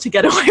wouldn't be able to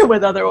get away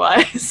with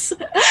otherwise.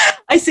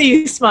 I see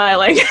you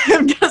smiling.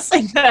 I'm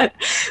guessing that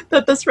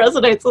this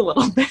resonates a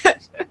little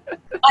bit.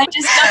 I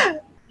just love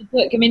the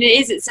book. I mean,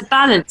 it's a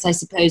balance, I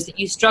suppose, that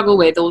you struggle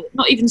with, or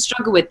not even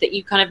struggle with, that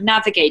you kind of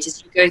navigate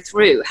as you go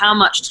through. How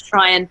much to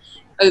try and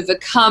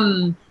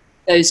overcome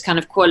those kind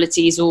of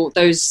qualities, or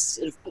those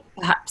sort of,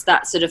 perhaps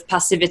that sort of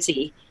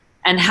passivity,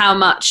 and how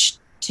much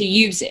to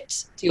use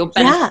it to your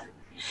benefit. Yeah.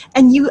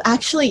 And you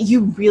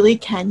really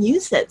can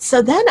use it.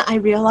 So then I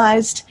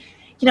realized,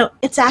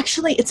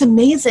 it's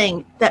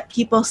amazing that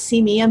people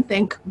see me and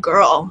think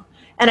girl.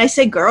 And I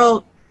say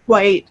girl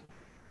quite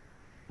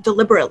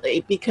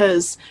deliberately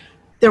because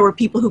there were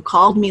people who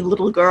called me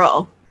little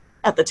girl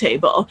at the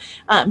table.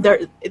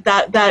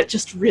 That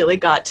just really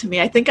got to me.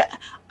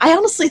 I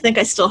honestly think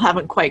I still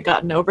haven't quite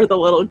gotten over the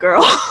little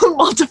girl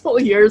multiple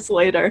years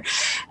later.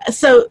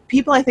 So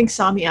people, I think,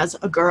 saw me as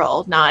a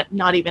girl,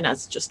 not even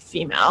as just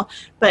female,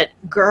 but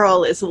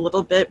girl is a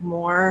little bit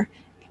more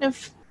kind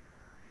of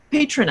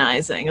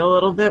patronizing, a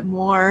little bit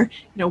more,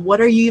 what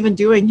are you even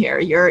doing here?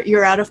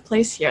 You're out of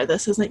place here.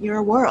 This isn't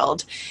your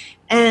world.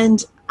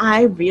 And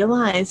I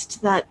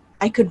realized that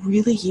I could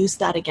really use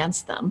that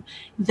against them.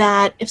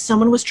 That if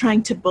someone was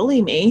trying to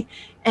bully me,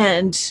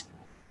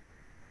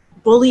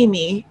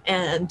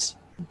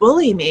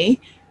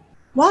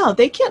 wow,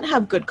 they can't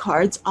have good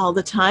cards all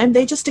the time.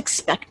 They just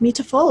expect me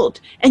to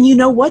fold. And you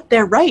know what?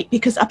 They're right,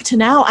 because up to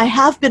now I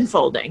have been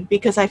folding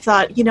because I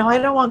thought, I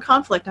don't want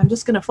conflict. I'm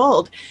just going to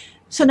fold.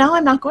 So now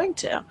I'm not going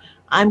to.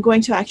 I'm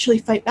going to actually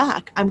fight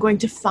back. I'm going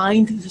to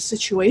find the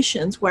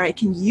situations where I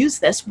can use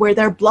this, where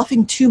they're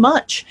bluffing too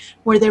much,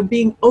 where they're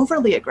being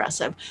overly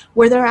aggressive,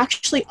 where they're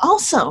actually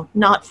also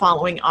not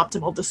following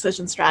optimal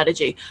decision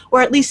strategy,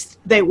 or at least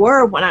they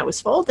were when I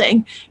was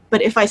folding.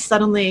 But if I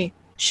suddenly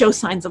show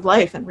signs of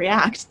life and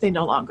react, they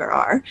no longer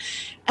are.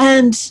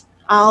 And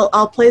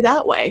I'll play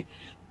that way.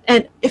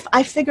 And if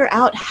I figure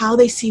out how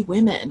they see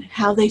women,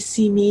 how they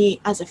see me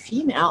as a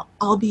female,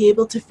 I'll be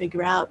able to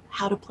figure out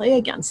how to play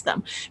against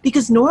them.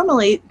 Because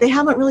normally they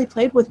haven't really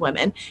played with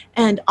women.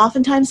 And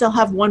oftentimes they'll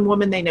have one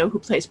woman they know who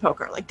plays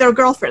poker, like their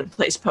girlfriend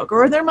plays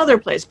poker, or their mother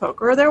plays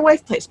poker, or their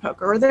wife plays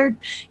poker, or their,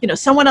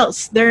 someone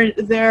else,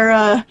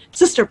 their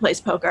sister plays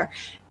poker.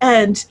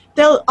 And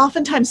they'll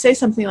oftentimes say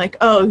something like,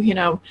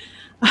 oh,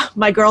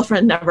 my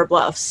girlfriend never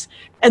bluffs.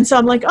 And so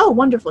I'm like, oh,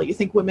 wonderful. You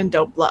think women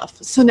don't bluff.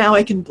 So now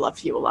I can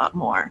bluff you a lot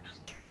more.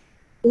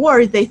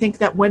 Or they think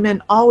that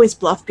women always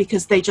bluff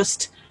because they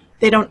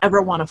don't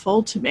ever want to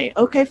fold to me.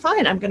 Okay,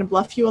 fine. I'm going to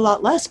bluff you a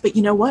lot less. But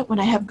you know what?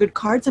 When I have good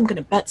cards, I'm going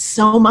to bet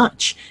so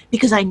much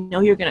because I know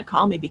you're going to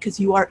call me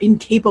because you are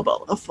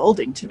incapable of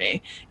folding to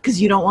me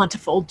because you don't want to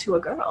fold to a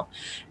girl.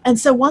 And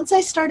so once I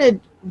started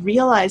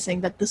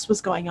realizing that this was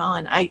going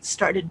on, I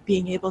started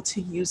being able to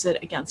use it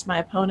against my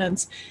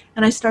opponents,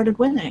 and I started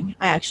winning.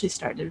 I actually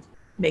started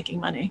making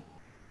money.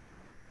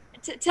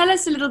 Tell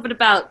us a little bit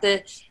about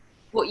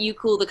what you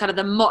call the kind of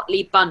the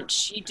motley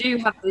bunch. You do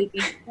have these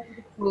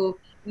wonderful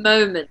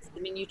moments. I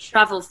mean, you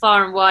travel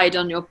far and wide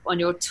on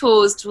your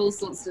tours to all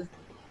sorts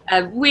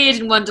of weird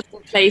and wonderful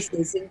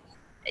places, and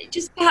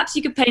just perhaps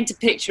you could paint a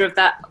picture of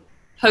that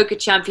poker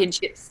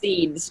championship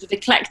scene, the sort of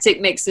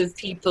eclectic mix of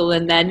people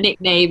and their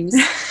nicknames.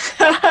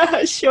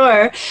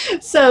 Sure.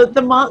 So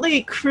the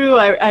motley crew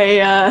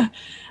I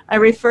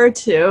refer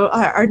to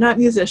are not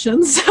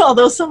musicians,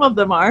 although some of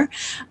them are,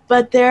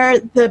 but they're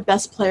the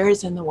best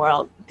players in the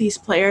world, these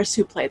players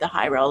who play the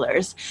high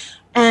rollers.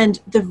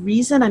 And the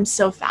reason I'm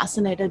so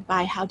fascinated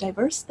by how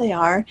diverse they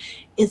are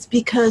is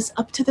because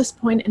up to this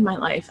point in my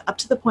life, up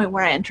to the point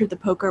where I entered the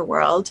poker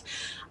world,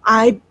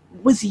 I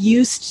was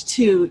used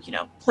to,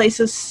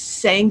 places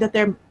saying that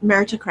they're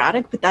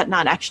meritocratic, but that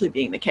not actually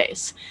being the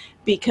case,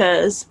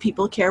 because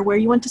people care where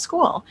you went to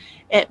school.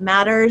 It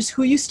matters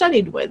who you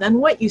studied with and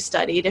what you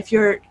studied. If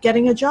you're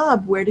getting a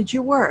job, where did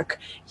you work?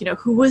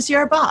 Who was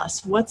your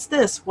boss? What's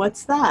this?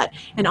 What's that?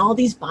 And all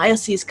these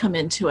biases come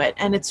into it,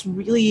 and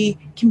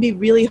can be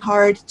really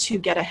hard to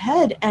get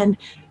ahead. And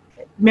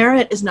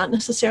merit is not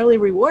necessarily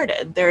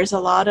rewarded. There's a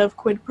lot of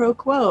quid pro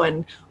quo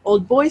and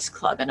old boys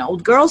club and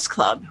old girls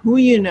club, who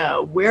you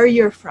know, where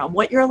you're from,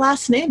 what your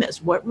last name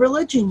is, what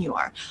religion you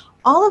are.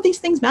 All of these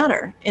things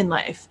matter in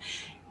life.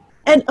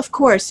 And of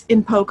course,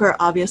 in poker,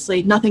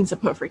 obviously, nothing's a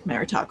perfect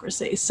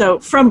meritocracy. So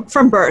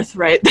from birth,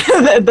 right,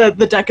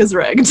 the deck is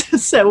rigged.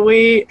 So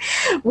we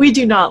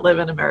do not live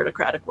in a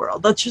meritocratic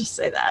world. Let's just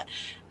say that.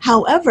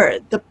 However,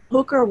 the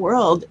poker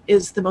world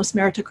is the most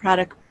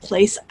meritocratic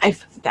place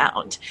I've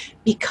found,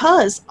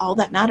 because all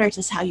that matters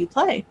is how you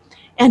play.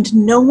 And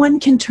no one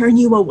can turn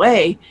you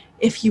away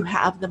if you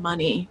have the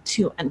money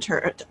to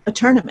enter a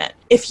tournament.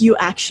 If you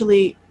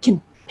actually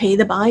can pay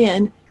the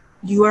buy-in,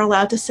 you are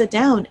allowed to sit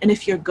down. And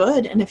if you're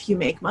good and if you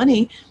make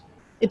money,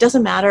 it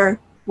doesn't matter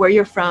where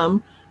you're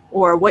from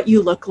or what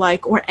you look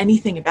like or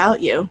anything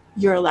about you,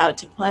 you're allowed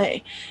to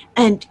play.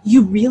 And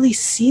you really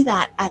see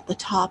that at the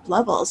top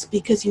levels,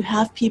 because you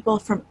have people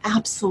from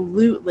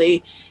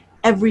absolutely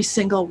every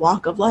single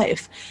walk of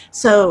life.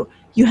 So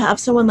you have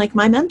someone like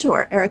my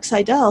mentor, Eric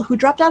Seidel, who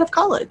dropped out of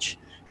college.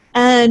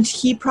 And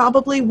he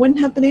probably wouldn't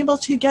have been able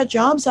to get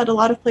jobs at a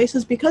lot of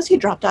places because he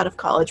dropped out of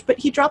college. But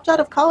he dropped out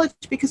of college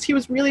because he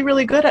was really,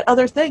 really good at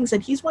other things.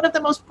 And he's one of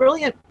the most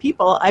brilliant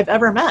people I've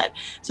ever met.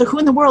 So who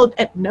in the world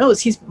knows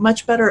he's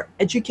much better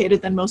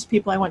educated than most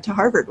people I went to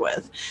Harvard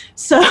with?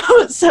 So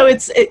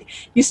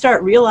you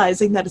start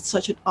realizing that it's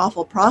such an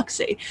awful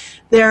proxy.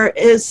 There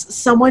is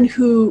someone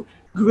who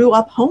grew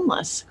up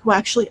homeless, who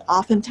actually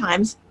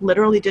oftentimes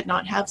literally did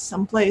not have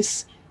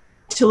someplace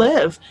to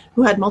live,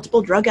 who had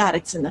multiple drug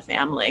addicts in the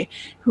family,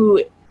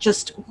 who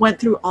just went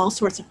through all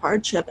sorts of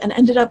hardship and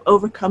ended up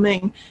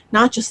overcoming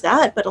not just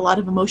that, but a lot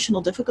of emotional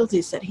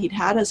difficulties that he'd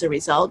had as a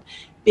result,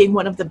 being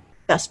one of the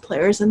best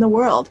players in the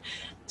world.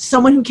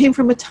 Someone who came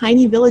from a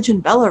tiny village in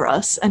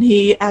Belarus, and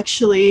he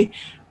actually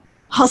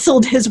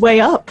hustled his way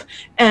up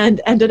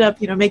and ended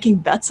up, making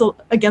bets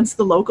against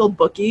the local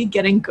bookie,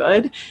 getting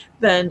good,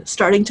 then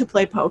starting to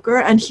play poker.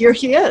 And here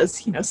he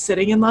is,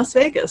 sitting in Las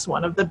Vegas,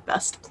 one of the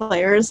best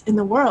players in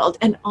the world,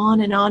 and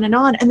on and on and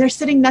on. And they're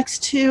sitting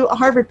next to a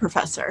Harvard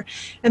professor,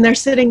 and they're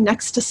sitting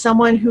next to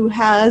someone who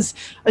has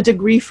a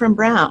degree from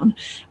Brown.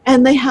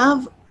 And they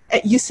have,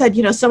 you said,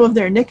 some of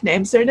their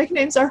nicknames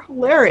are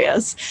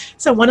hilarious.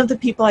 So one of the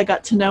people I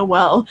got to know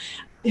well,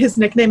 his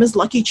nickname is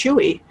Lucky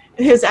Chewy.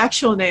 His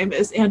actual name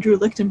is Andrew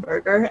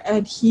Lichtenberger,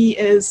 and he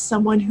is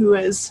someone who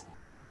is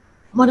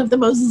one of the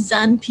most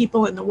zen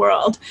people in the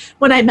world.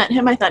 When I met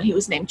him, I thought he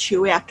was named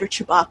Chewie after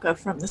Chewbacca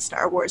from the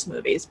Star Wars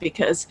movies,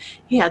 because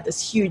he had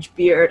this huge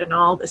beard and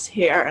all this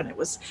hair, and it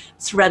was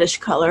this reddish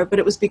color, but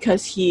it was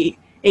because he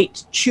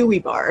ate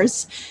Chewy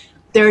bars.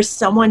 There's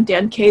someone,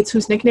 Dan Cates,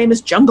 whose nickname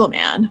is Jungle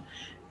Man.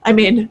 I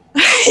mean,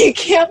 you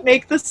can't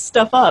make this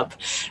stuff up.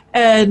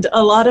 And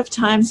a lot of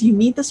times you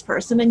meet this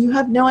person and you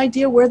have no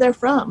idea where they're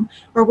from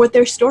or what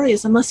their story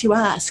is unless you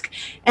ask.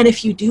 And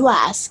if you do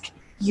ask,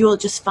 you'll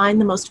just find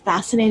the most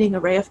fascinating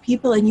array of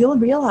people, and you'll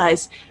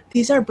realize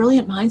these are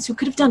brilliant minds who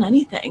could have done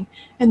anything,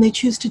 and they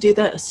choose to do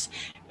this.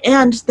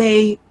 And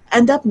they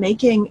end up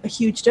making a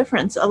huge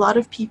difference. A lot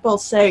of people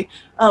say,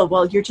 oh,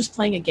 well, you're just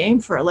playing a game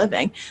for a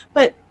living.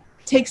 But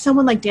take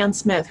someone like Dan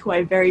Smith, who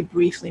I very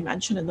briefly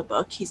mention in the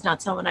book. He's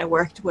not someone I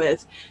worked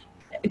with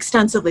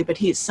extensively, but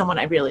he's someone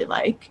I really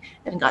like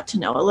and got to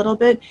know a little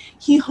bit.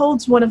 He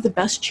holds one of the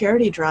best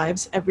charity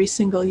drives every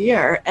single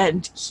year,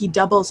 and he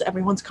doubles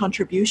everyone's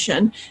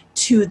contribution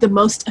to the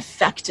most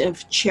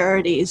effective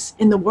charities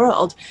in the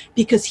world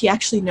because he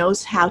actually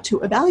knows how to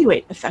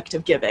evaluate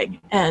effective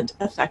giving and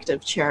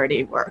effective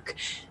charity work,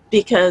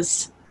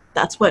 because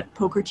that's what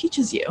poker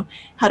teaches you,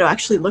 how to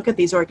actually look at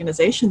these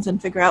organizations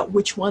and figure out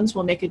which ones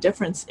will make a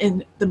difference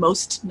in the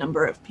most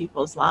number of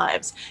people's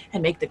lives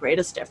and make the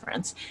greatest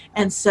difference.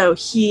 And so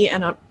he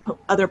and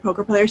other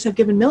poker players have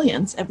given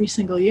millions every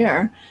single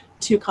year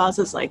to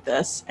causes like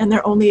this. And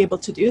they're only able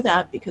to do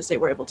that because they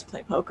were able to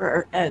play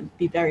poker and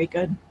be very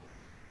good.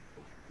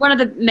 One of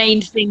the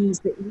main things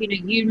that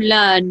you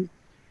learn,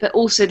 but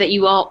also that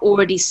you are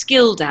already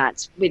skilled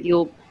at with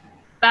your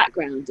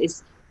background,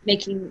 is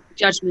making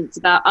judgments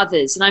about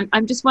others. And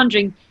I'm just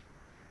wondering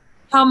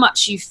how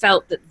much you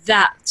felt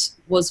that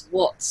was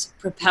what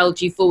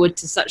propelled you forward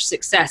to such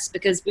success,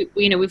 because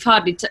we've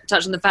hardly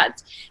touched on the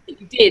fact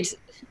that you did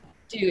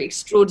do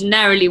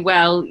extraordinarily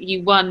well.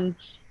 You won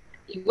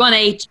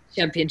a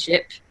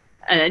championship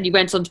and you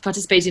went on to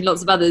participate in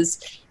lots of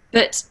others.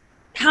 But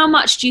how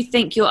much do you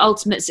think your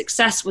ultimate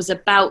success was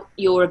about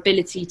your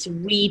ability to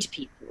read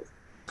people?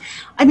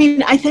 I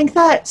mean, I think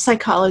that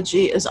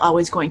psychology is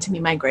always going to be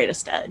my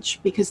greatest edge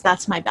because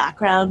that's my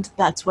background.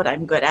 That's what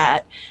I'm good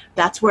at.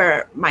 That's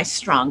where my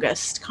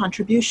strongest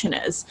contribution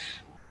is.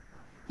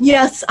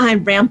 Yes,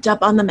 I'm ramped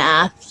up on the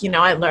math.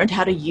 I learned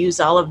how to use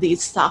all of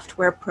these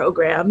software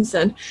programs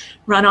and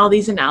run all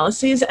these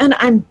analyses, and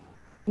I'm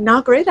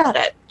not great at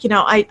it.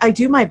 I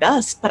do my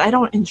best, but I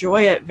don't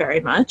enjoy it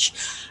very much.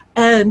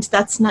 And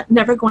that's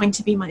never going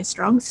to be my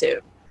strong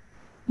suit.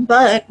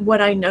 But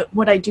what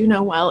I do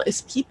know well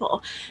is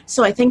people.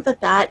 So I think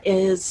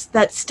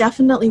that's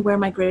definitely where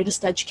my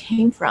greatest edge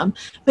came from,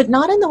 but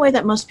not in the way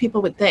that most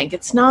people would think.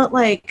 It's not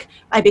like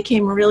I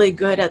became really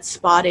good at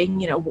spotting,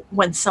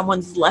 when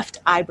someone's left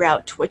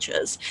eyebrow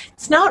twitches.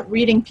 It's not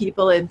reading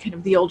people in kind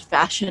of the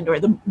old-fashioned or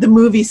the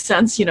movie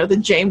sense, the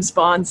James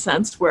Bond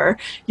sense, where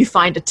you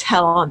find a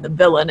tell on the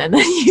villain and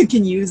then you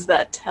can use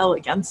that tell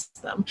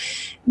against them.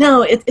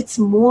 No, it's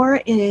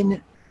more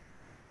in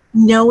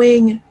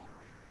knowing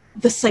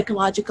the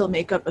psychological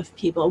makeup of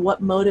people,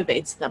 what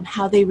motivates them,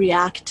 how they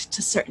react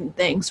to certain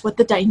things, what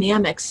the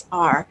dynamics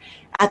are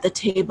at the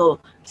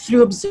table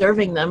through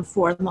observing them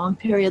for long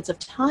periods of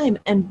time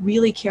and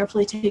really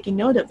carefully taking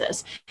note of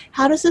this.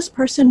 How does this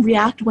person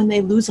react when they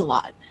lose a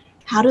lot?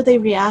 How do they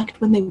react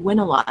when they win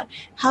a lot?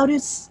 How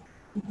does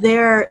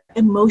their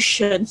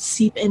emotion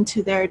seep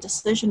into their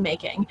decision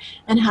making,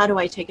 and how do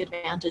I take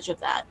advantage of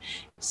that?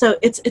 So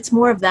it's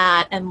more of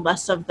that and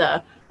less of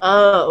the,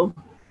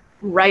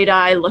 right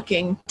eye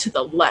looking to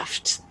the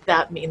left,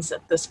 that means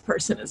that this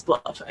person is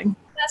bluffing.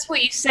 That's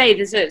what you say.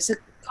 It's a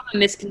common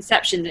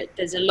misconception that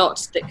there's a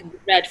lot that can be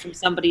read from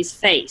somebody's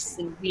face.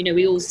 And,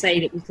 we all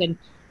say that we can,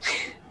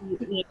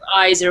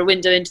 eyes are a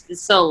window into the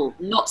soul.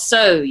 Not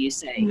so, you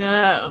say.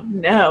 No.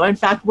 In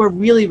fact, we're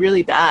really,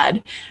 really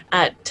bad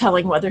at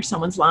telling whether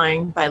someone's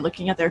lying by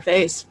looking at their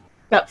face.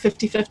 About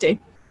 50-50.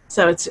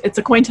 So it's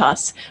a coin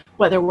toss,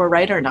 whether we're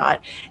right or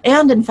not.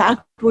 And in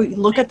fact, we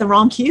look at the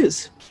wrong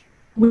cues.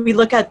 We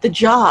look at the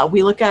jaw,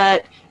 we look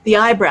at the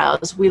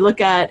eyebrows, we look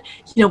at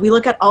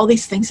all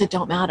these things that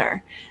don't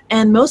matter.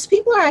 And most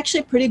people are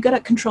actually pretty good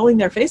at controlling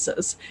their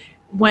faces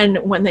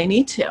when they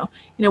need to.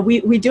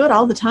 We do it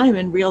all the time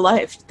in real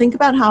life. Think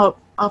about how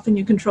often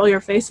you control your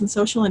face in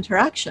social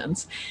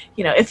interactions.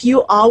 If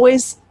you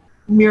always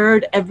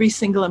mirrored every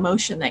single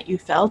emotion that you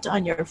felt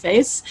on your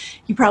face,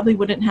 you probably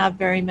wouldn't have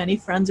very many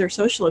friends or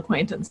social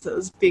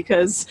acquaintances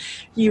because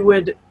you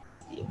would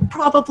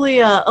probably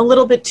a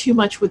little bit too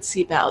much would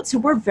seep out. So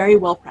we're very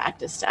well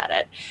practiced at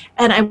it.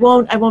 And I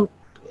won't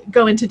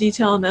go into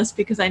detail on this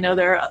because I know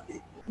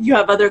you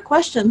have other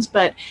questions,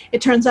 but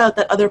it turns out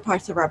that other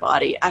parts of our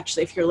body,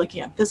 actually, if you're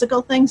looking at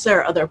physical things,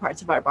 there are other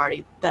parts of our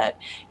body that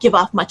give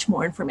off much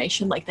more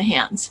information, like the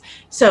hands.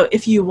 So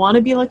if you want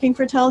to be looking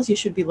for tells, you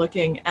should be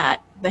looking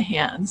at the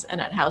hands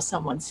and at how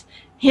someone's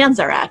hands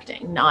are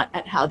acting, not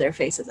at how their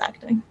face is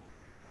acting.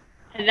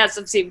 And that's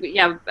obviously,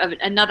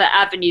 another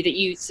avenue that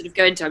you sort of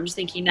go into. I'm just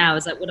thinking now,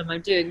 is like, what am I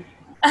doing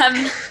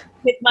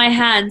with my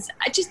hands?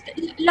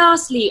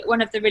 Lastly,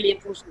 one of the really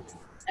important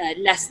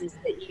lessons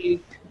that you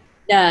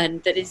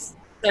learn that is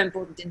so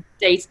important in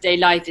day-to-day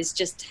life is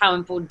just how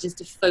important it is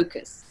to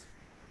focus.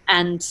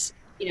 And,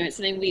 it's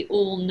something we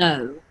all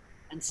know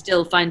and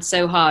still find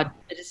so hard.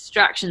 The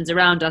distractions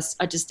around us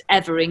are just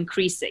ever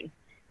increasing.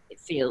 It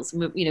feels.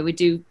 And we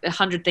do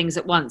 100 things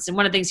at once. And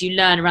one of the things you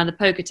learn around the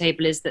poker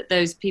table is that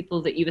those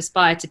people that you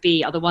aspire to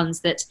be are the ones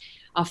that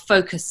are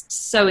focused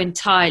so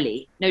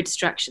entirely, no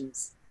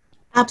distractions.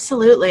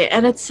 Absolutely.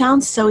 And it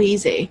sounds so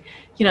easy.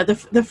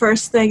 The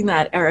first thing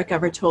that Eric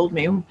ever told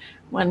me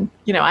when,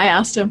 I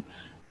asked him,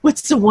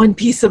 what's the one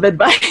piece of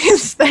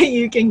advice that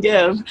you can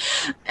give?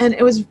 And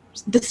it was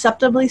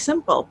deceptively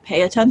simple.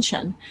 Pay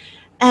attention.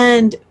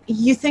 And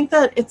you think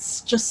that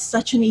it's just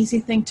such an easy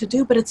thing to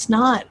do, but it's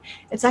not.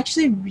 It's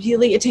actually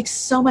it takes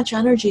so much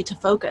energy to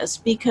focus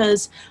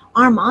because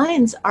our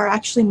minds are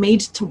actually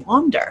made to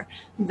wander.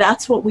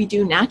 That's what we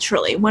do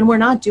naturally. When we're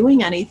not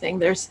doing anything,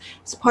 there's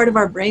part of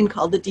our brain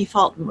called the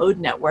default mode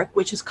network,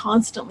 which is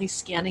constantly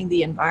scanning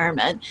the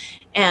environment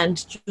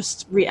and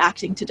just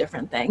reacting to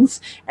different things.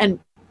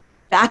 And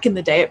back in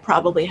the day, it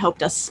probably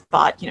helped us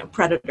spot,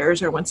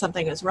 predators or when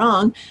something is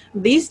wrong.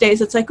 These days,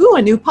 it's like, ooh,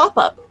 a new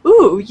pop-up.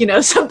 Ooh,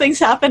 something's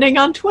happening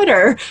on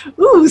Twitter.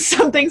 Ooh,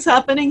 something's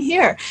happening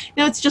here.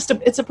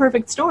 It's a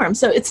perfect storm.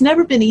 So it's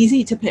never been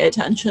easy to pay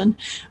attention.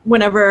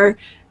 Whenever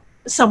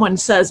someone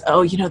says,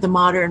 oh, the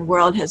modern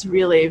world has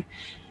really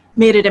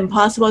made it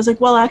impossible. I was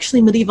like, well,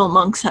 actually, medieval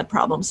monks had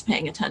problems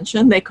paying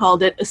attention. They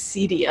called it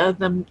acedia,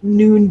 the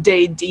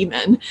noonday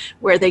demon,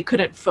 where they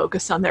couldn't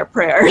focus on their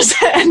prayers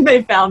and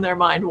they found their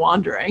mind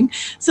wandering.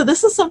 So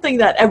this is something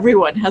that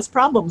everyone has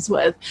problems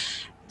with.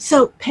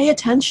 So pay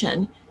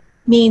attention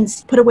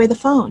means put away the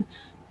phone.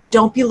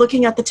 Don't be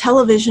looking at the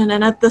television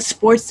and at the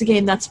sports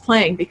game that's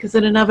playing, because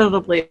it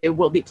inevitably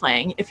will be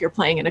playing. If you're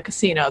playing in a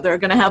casino, they're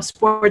going to have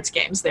sports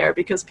games there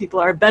because people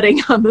are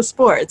betting on the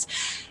sports.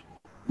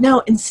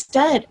 No,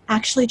 instead,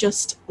 actually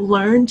just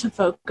learn to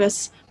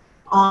focus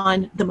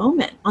on the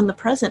moment, on the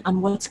present, on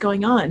what's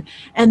going on.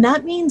 And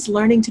that means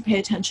learning to pay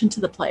attention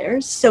to the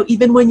players. So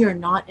even when you're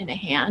not in a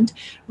hand,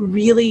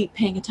 really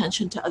paying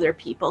attention to other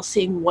people,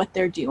 seeing what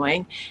they're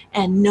doing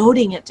and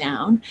noting it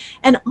down,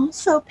 and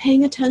also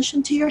paying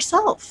attention to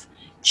yourself.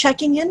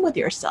 Checking in with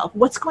yourself.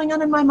 What's going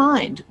on in my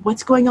mind?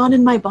 What's going on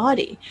in my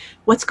body?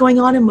 What's going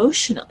on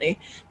emotionally?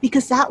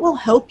 Because that will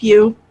help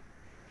you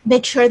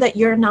make sure that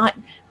you're not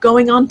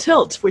going on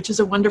tilt, which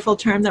is a wonderful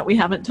term that we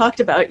haven't talked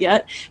about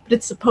yet, but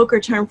it's a poker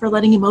term for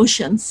letting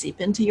emotions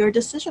seep into your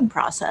decision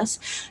process.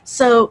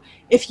 So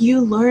if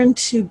you learn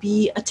to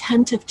be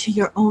attentive to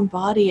your own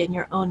body and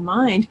your own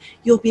mind,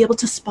 you'll be able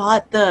to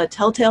spot the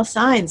telltale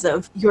signs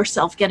of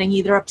yourself getting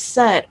either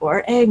upset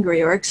or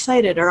angry or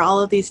excited or all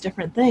of these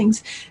different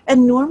things.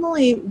 And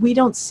normally we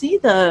don't see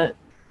the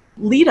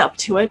lead up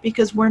to it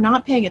because we're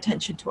not paying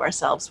attention to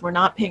ourselves. We're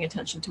not paying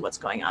attention to what's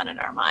going on in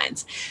our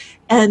minds.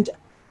 And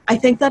I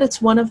think that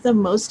it's one of the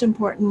most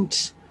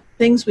important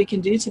things we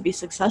can do to be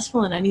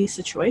successful in any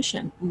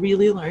situation.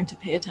 Really learn to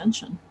pay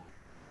attention.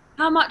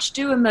 How much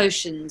do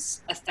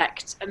emotions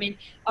affect? I mean,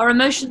 are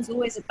emotions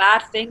always a bad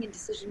thing in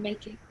decision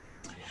making?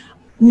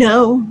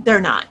 No,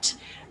 they're not.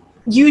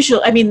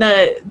 Usually, I mean,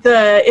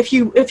 if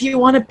you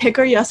want to pick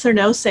or yes or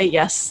no, say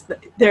yes.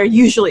 They're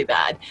usually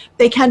bad.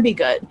 They can be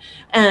good,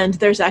 and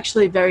there's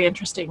actually very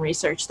interesting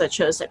research that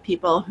shows that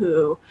people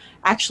who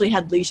actually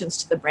had lesions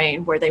to the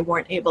brain where they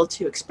weren't able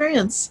to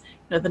experience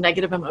the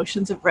negative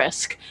emotions of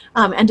risk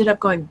ended up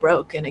going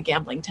broke in a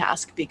gambling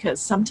task, because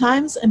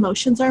sometimes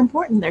emotions are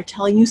important. They're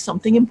telling you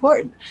something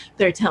important.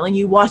 They're telling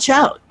you watch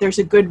out. There's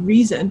a good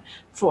reason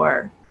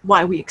for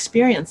why we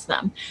experience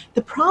them.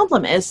 The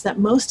problem is that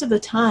most of the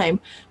time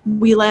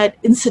we let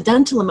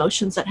incidental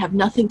emotions that have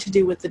nothing to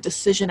do with the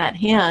decision at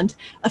hand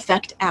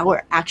affect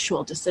our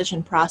actual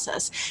decision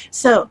process.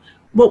 So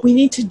what we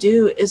need to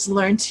do is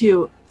learn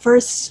to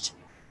first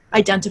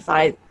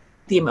identify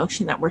the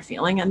emotion that we're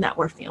feeling and that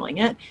we're feeling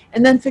it,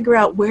 and then figure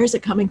out where is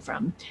it coming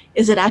from.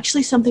 Is it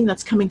actually something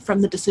that's coming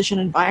from the decision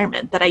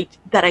environment that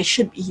I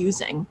should be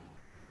using?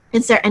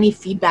 Is there any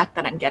feedback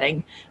that I'm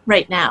getting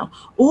right now?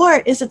 Or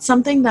is it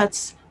something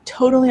that's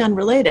totally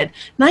unrelated?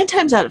 9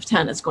 times out of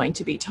 10 is going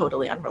to be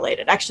totally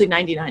unrelated. Actually,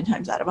 99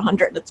 times out of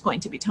 100, it's going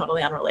to be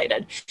totally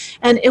unrelated.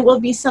 And it will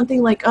be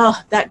something like,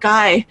 oh, that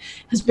guy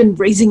has been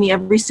raising me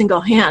every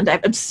single hand.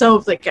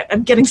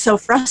 I'm getting so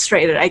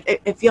frustrated.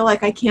 I feel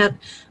like I can't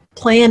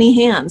play any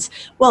hands.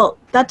 Well,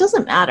 that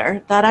doesn't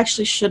matter. That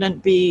actually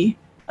shouldn't be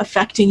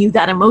affecting you.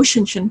 That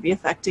emotion shouldn't be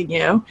affecting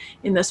you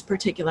in this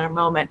particular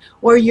moment.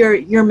 Or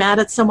you're mad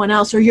at someone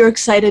else, or you're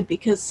excited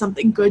because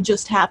something good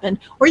just happened,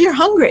 or you're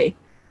hungry.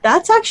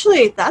 That's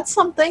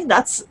something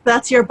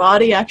that's your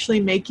body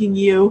actually making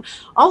you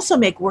also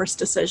make worse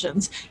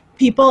decisions.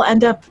 People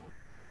end up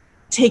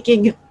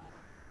taking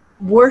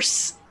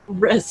worse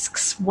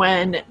risks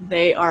when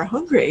they are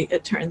hungry,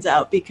 it turns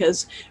out,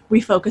 because we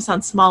focus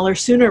on smaller,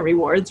 sooner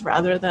rewards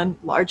rather than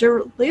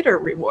larger, later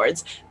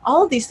rewards.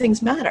 All of these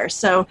things matter.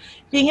 So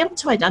being able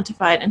to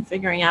identify it and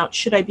figuring out,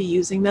 should I be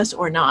using this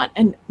or not?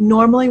 And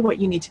normally what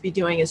you need to be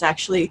doing is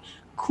actually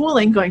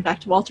cooling, going back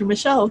to Walter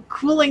Mischel,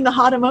 cooling the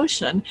hot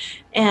emotion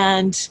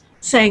and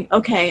saying,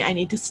 okay, I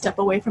need to step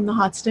away from the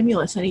hot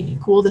stimulus. I need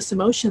to cool this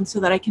emotion so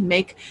that I can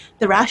make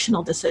the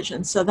rational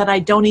decision, so that I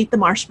don't eat the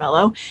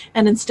marshmallow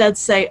and instead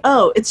say,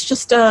 oh, it's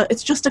just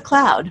a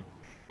cloud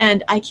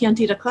and I can't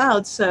eat a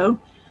cloud. So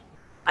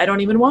I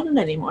don't even want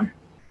it anymore.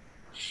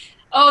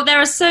 Oh, there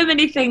are so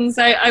many things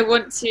I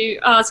want to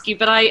ask you,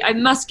 but I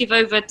must give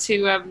over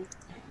to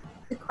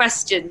the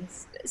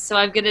questions. So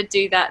I'm going to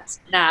do that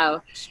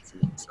now.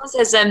 Someone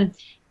says,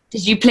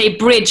 did you play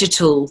bridge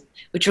at all,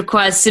 which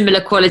requires similar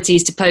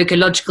qualities to poker,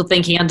 logical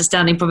thinking,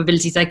 understanding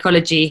probability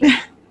psychology?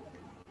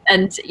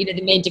 And, you know,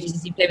 the main difference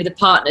is you play with a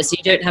partner, so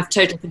you don't have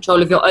total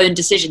control of your own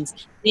decisions.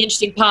 The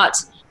interesting part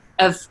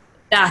of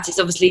that is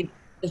obviously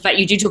the fact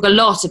you do talk a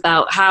lot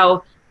about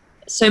how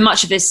so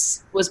much of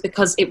this was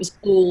because it was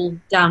all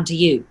down to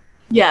you.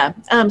 Yeah.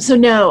 So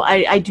no,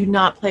 I do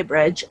not play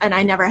bridge, and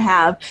I never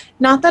have.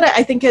 Not that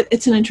I think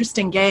it's an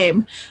interesting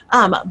game,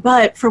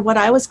 but for what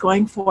I was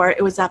going for,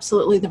 it was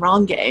absolutely the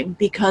wrong game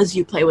because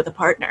you play with a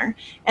partner,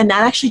 and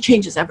that actually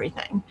changes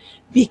everything.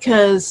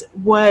 Because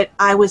what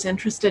I was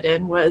interested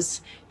in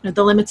was, you know,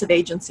 the limits of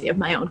agency of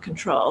my own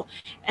control,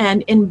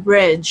 and in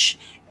bridge,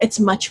 it's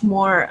much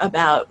more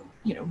about,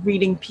 you know,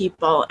 reading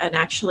people and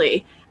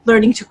actually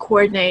learning to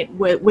coordinate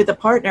with a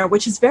partner,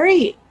 which is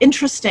very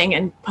interesting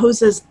and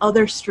poses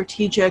other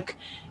strategic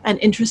and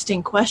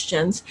interesting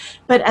questions.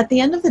 But at the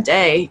end of the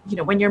day, you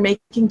know, when you're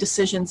making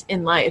decisions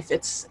in life,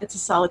 it's a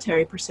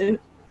solitary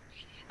pursuit.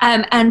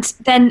 And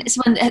then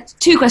someone had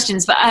two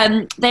questions, but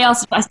they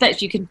asked, I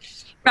expect you can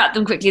wrap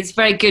them quickly. It's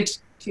very good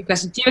two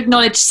questions. Do you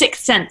acknowledge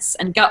sixth sense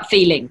and gut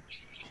feeling?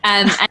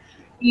 And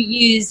do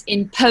you use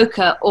in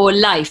poker or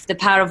life the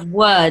power of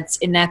words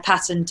in their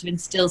pattern to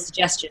instill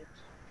suggestion?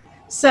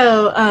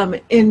 So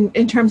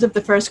in terms of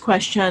the first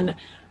question,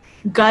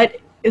 gut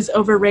is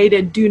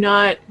overrated.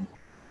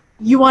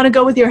 You want to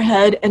go with your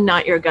head and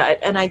not your gut.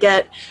 And I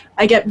get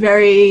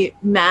very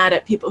mad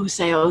at people who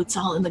say, oh, it's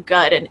all in the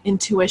gut and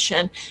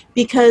intuition,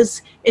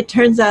 because it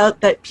turns out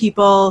that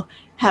people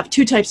have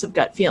two types of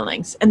gut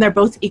feelings, and they're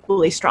both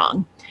equally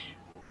strong.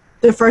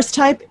 The first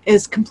type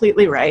is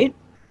completely right.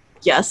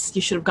 Yes,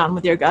 you should have gone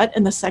with your gut.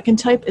 And the second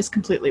type is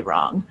completely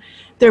wrong.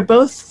 They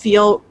both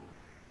feel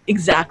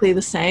exactly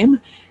the same.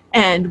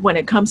 And when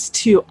it comes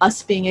to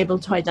us being able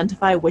to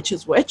identify which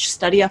is which,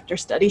 study after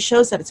study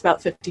shows that it's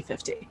about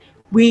 50-50.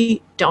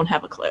 We don't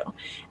have a clue.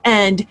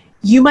 And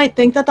you might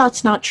think that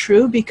that's not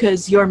true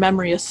because your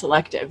memory is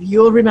selective.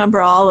 You'll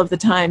remember all of the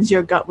times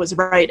your gut was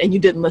right and you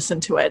didn't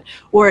listen to it,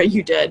 or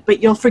you did,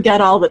 but you'll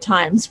forget all the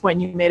times when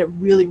you made a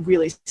really,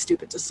 really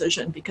stupid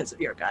decision because of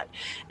your gut.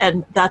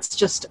 And that's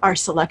just our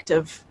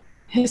selective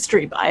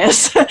history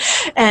bias.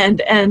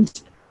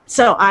 and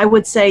so I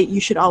would say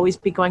you should always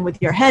be going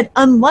with your head,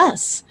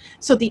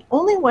 so the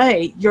only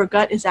way your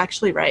gut is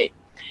actually right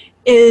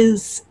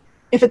is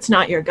if it's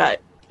not your gut,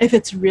 if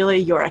it's really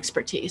your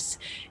expertise.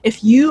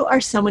 If you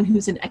are someone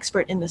who's an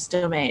expert in this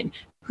domain,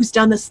 who's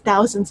done this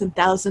thousands and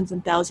thousands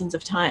and thousands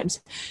of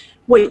times,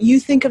 what you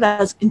think of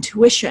as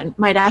intuition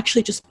might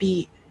actually just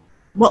be,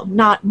 well,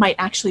 not might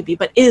actually be,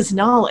 but is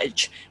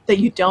knowledge that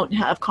you don't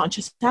have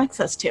conscious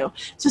access to.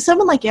 So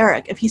someone like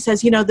Eric, if he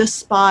says, you know, this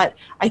spot,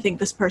 I think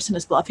this person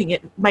is bluffing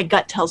it, my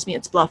gut tells me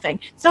it's bluffing.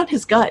 It's not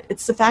his gut.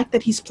 It's the fact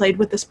that he's played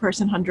with this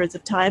person hundreds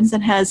of times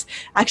and has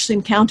actually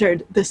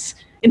encountered this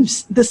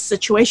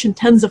situation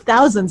tens of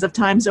thousands of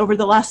times over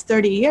the last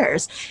 30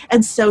 years.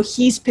 And so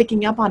he's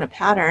picking up on a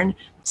pattern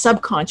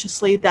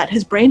subconsciously that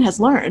his brain has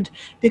learned,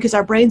 because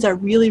our brains are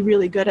really,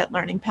 really good at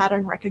learning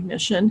pattern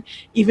recognition,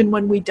 even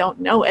when we don't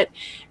know it.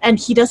 And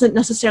he doesn't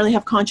necessarily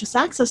have conscious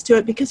access to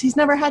it because he's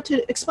never had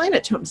to explain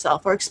it to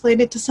himself or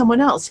explain it to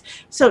someone else.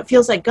 So it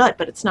feels like gut,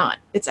 but it's not.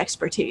 It's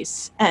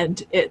expertise.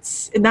 And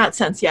it's, in that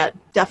sense, yeah,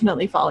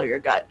 definitely follow your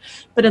gut.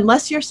 But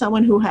unless you're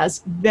someone who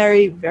has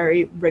very,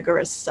 very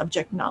rigorous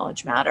subject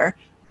knowledge matter,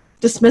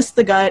 dismiss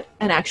the gut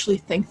and actually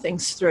think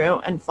things through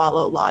and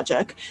follow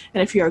logic.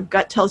 And if your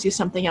gut tells you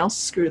something else,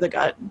 screw the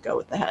gut and go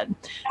with the head.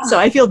 So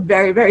I feel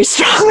very, very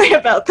strongly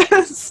about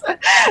this.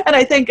 And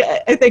I think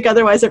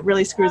otherwise it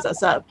really screws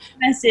us up.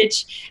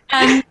 Message.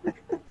 Poker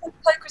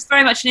is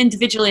very much an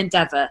individual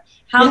endeavor.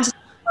 How does it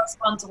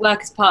correspond to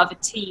work as part of a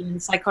team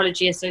and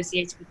psychology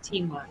associated with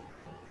teamwork?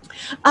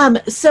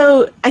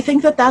 So I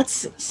think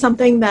that's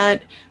something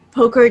that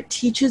poker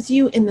teaches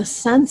you, in the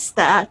sense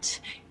that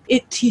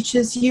it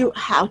teaches you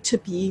how to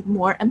be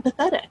more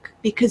empathetic,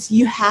 because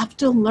you have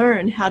to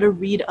learn how to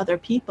read other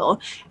people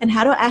and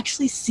how to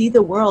actually see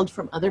the world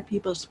from other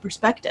people's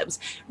perspectives,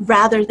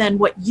 rather than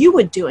what you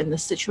would do in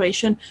this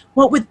situation.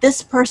 What would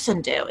this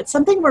person do? It's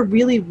something we're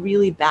really,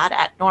 really bad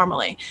at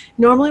normally.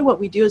 Normally what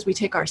we do is we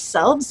take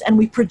ourselves and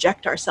we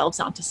project ourselves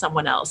onto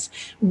someone else.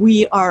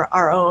 We are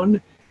our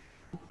own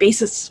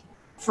basis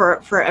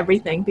for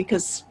everything,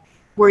 because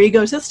we're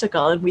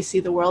egotistical and we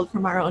see the world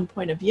from our own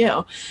point of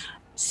view.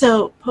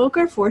 So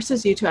poker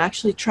forces you to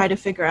actually try to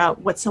figure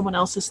out what someone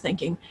else is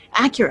thinking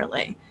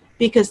accurately,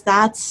 because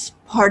that's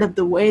part of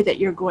the way that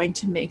you're going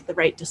to make the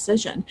right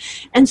decision.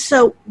 And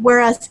so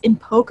whereas in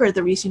poker,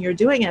 the reason you're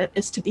doing it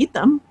is to beat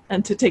them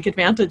and to take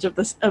advantage of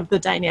the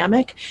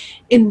dynamic,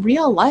 in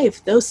real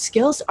life, those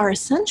skills are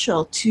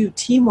essential to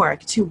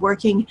teamwork, to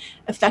working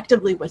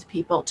effectively with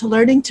people, to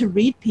learning to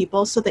read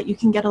people so that you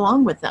can get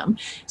along with them.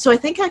 So I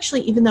think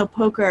actually, even though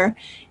poker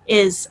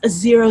is a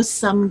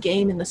zero-sum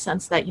game in the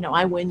sense that, you know,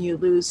 I win, you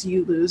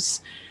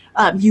lose,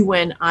 you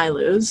win, I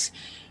lose.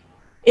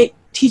 It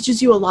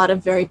teaches you a lot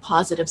of very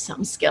positive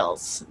sum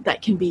skills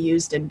that can be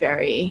used in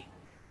very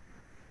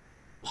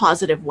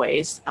positive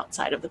ways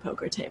outside of the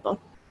poker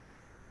table.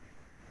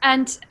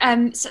 And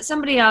so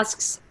somebody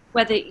asks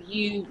whether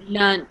you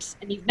learnt,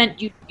 and you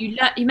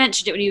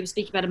mentioned it when you were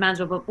speaking about a man's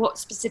world, but what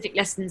specific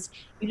lessons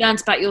you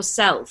learnt about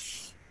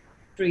yourself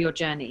through your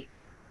journey?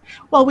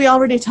 Well, we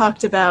already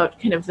talked about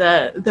kind of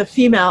the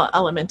female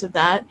element of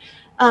that.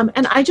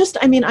 And I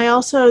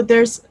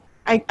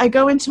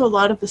go into a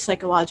lot of the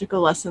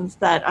psychological lessons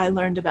that I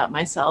learned about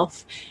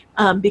myself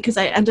because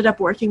I ended up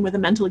working with a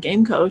mental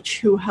game coach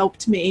who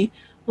helped me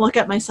look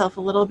at myself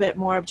a little bit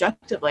more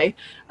objectively.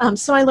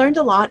 So I learned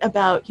a lot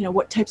about,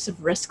 what types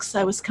of risks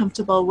I was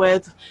comfortable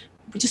with,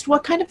 just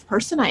what kind of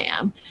person I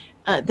am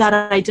that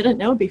I didn't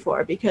know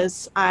before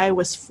because I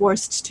was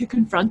forced to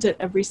confront it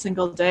every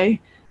single day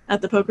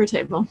at the poker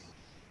table.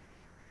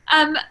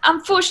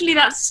 Unfortunately,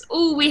 that's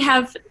all we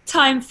have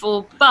time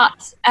for.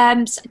 But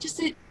so just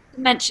to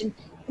mention,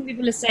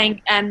 people are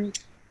saying,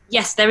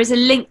 yes, there is a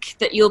link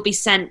that you'll be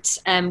sent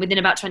within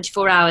about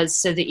 24 hours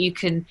so that you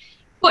can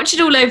watch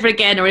it all over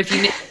again. Or if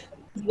you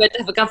went to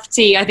have a cup of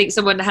tea, I think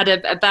someone had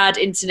a bad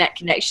internet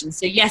connection.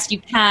 So yes, you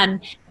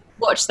can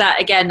watch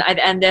that again.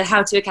 And the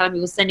How To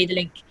Academy will send you the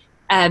link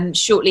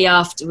shortly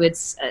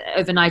afterwards,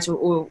 overnight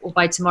or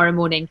by tomorrow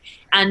morning.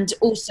 And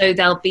also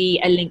there'll be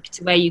a link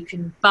to where you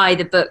can buy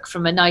the book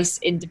from a nice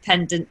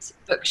independent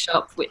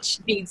bookshop, which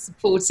needs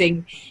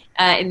supporting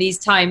in these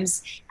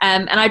times.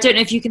 And I don't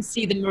know if you can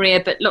see them,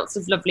 Maria, but lots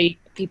of lovely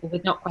people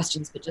with not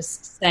questions, but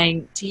just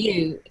saying to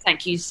you,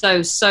 thank you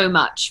so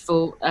much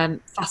for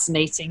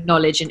fascinating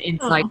knowledge and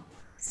insight. Oh.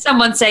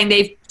 Someone saying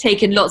they've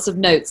taken lots of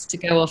notes to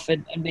go off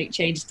and make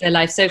changes to their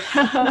life. So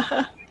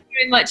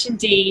very much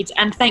indeed,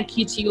 and thank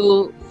you to you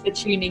all for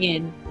tuning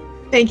in.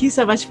 Thank you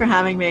so much for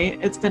having me.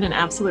 It's been an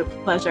absolute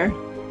pleasure.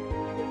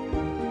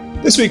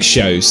 This week's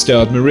show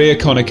starred Maria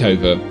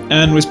Konnikova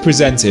and was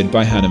presented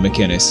by Hannah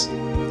McInnes.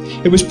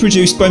 It was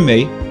produced by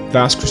me,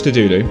 Vas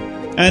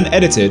Christodoulou, and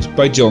edited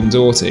by John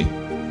Doughty.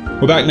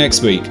 We're back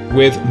next week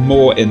with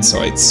more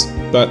insights,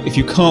 but if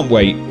you can't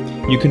wait,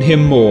 you can hear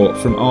more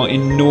from our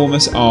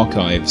enormous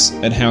archives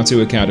at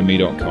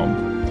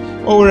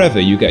howtoacademy.com or wherever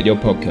you get your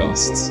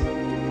podcasts.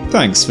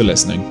 Thanks for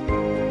listening.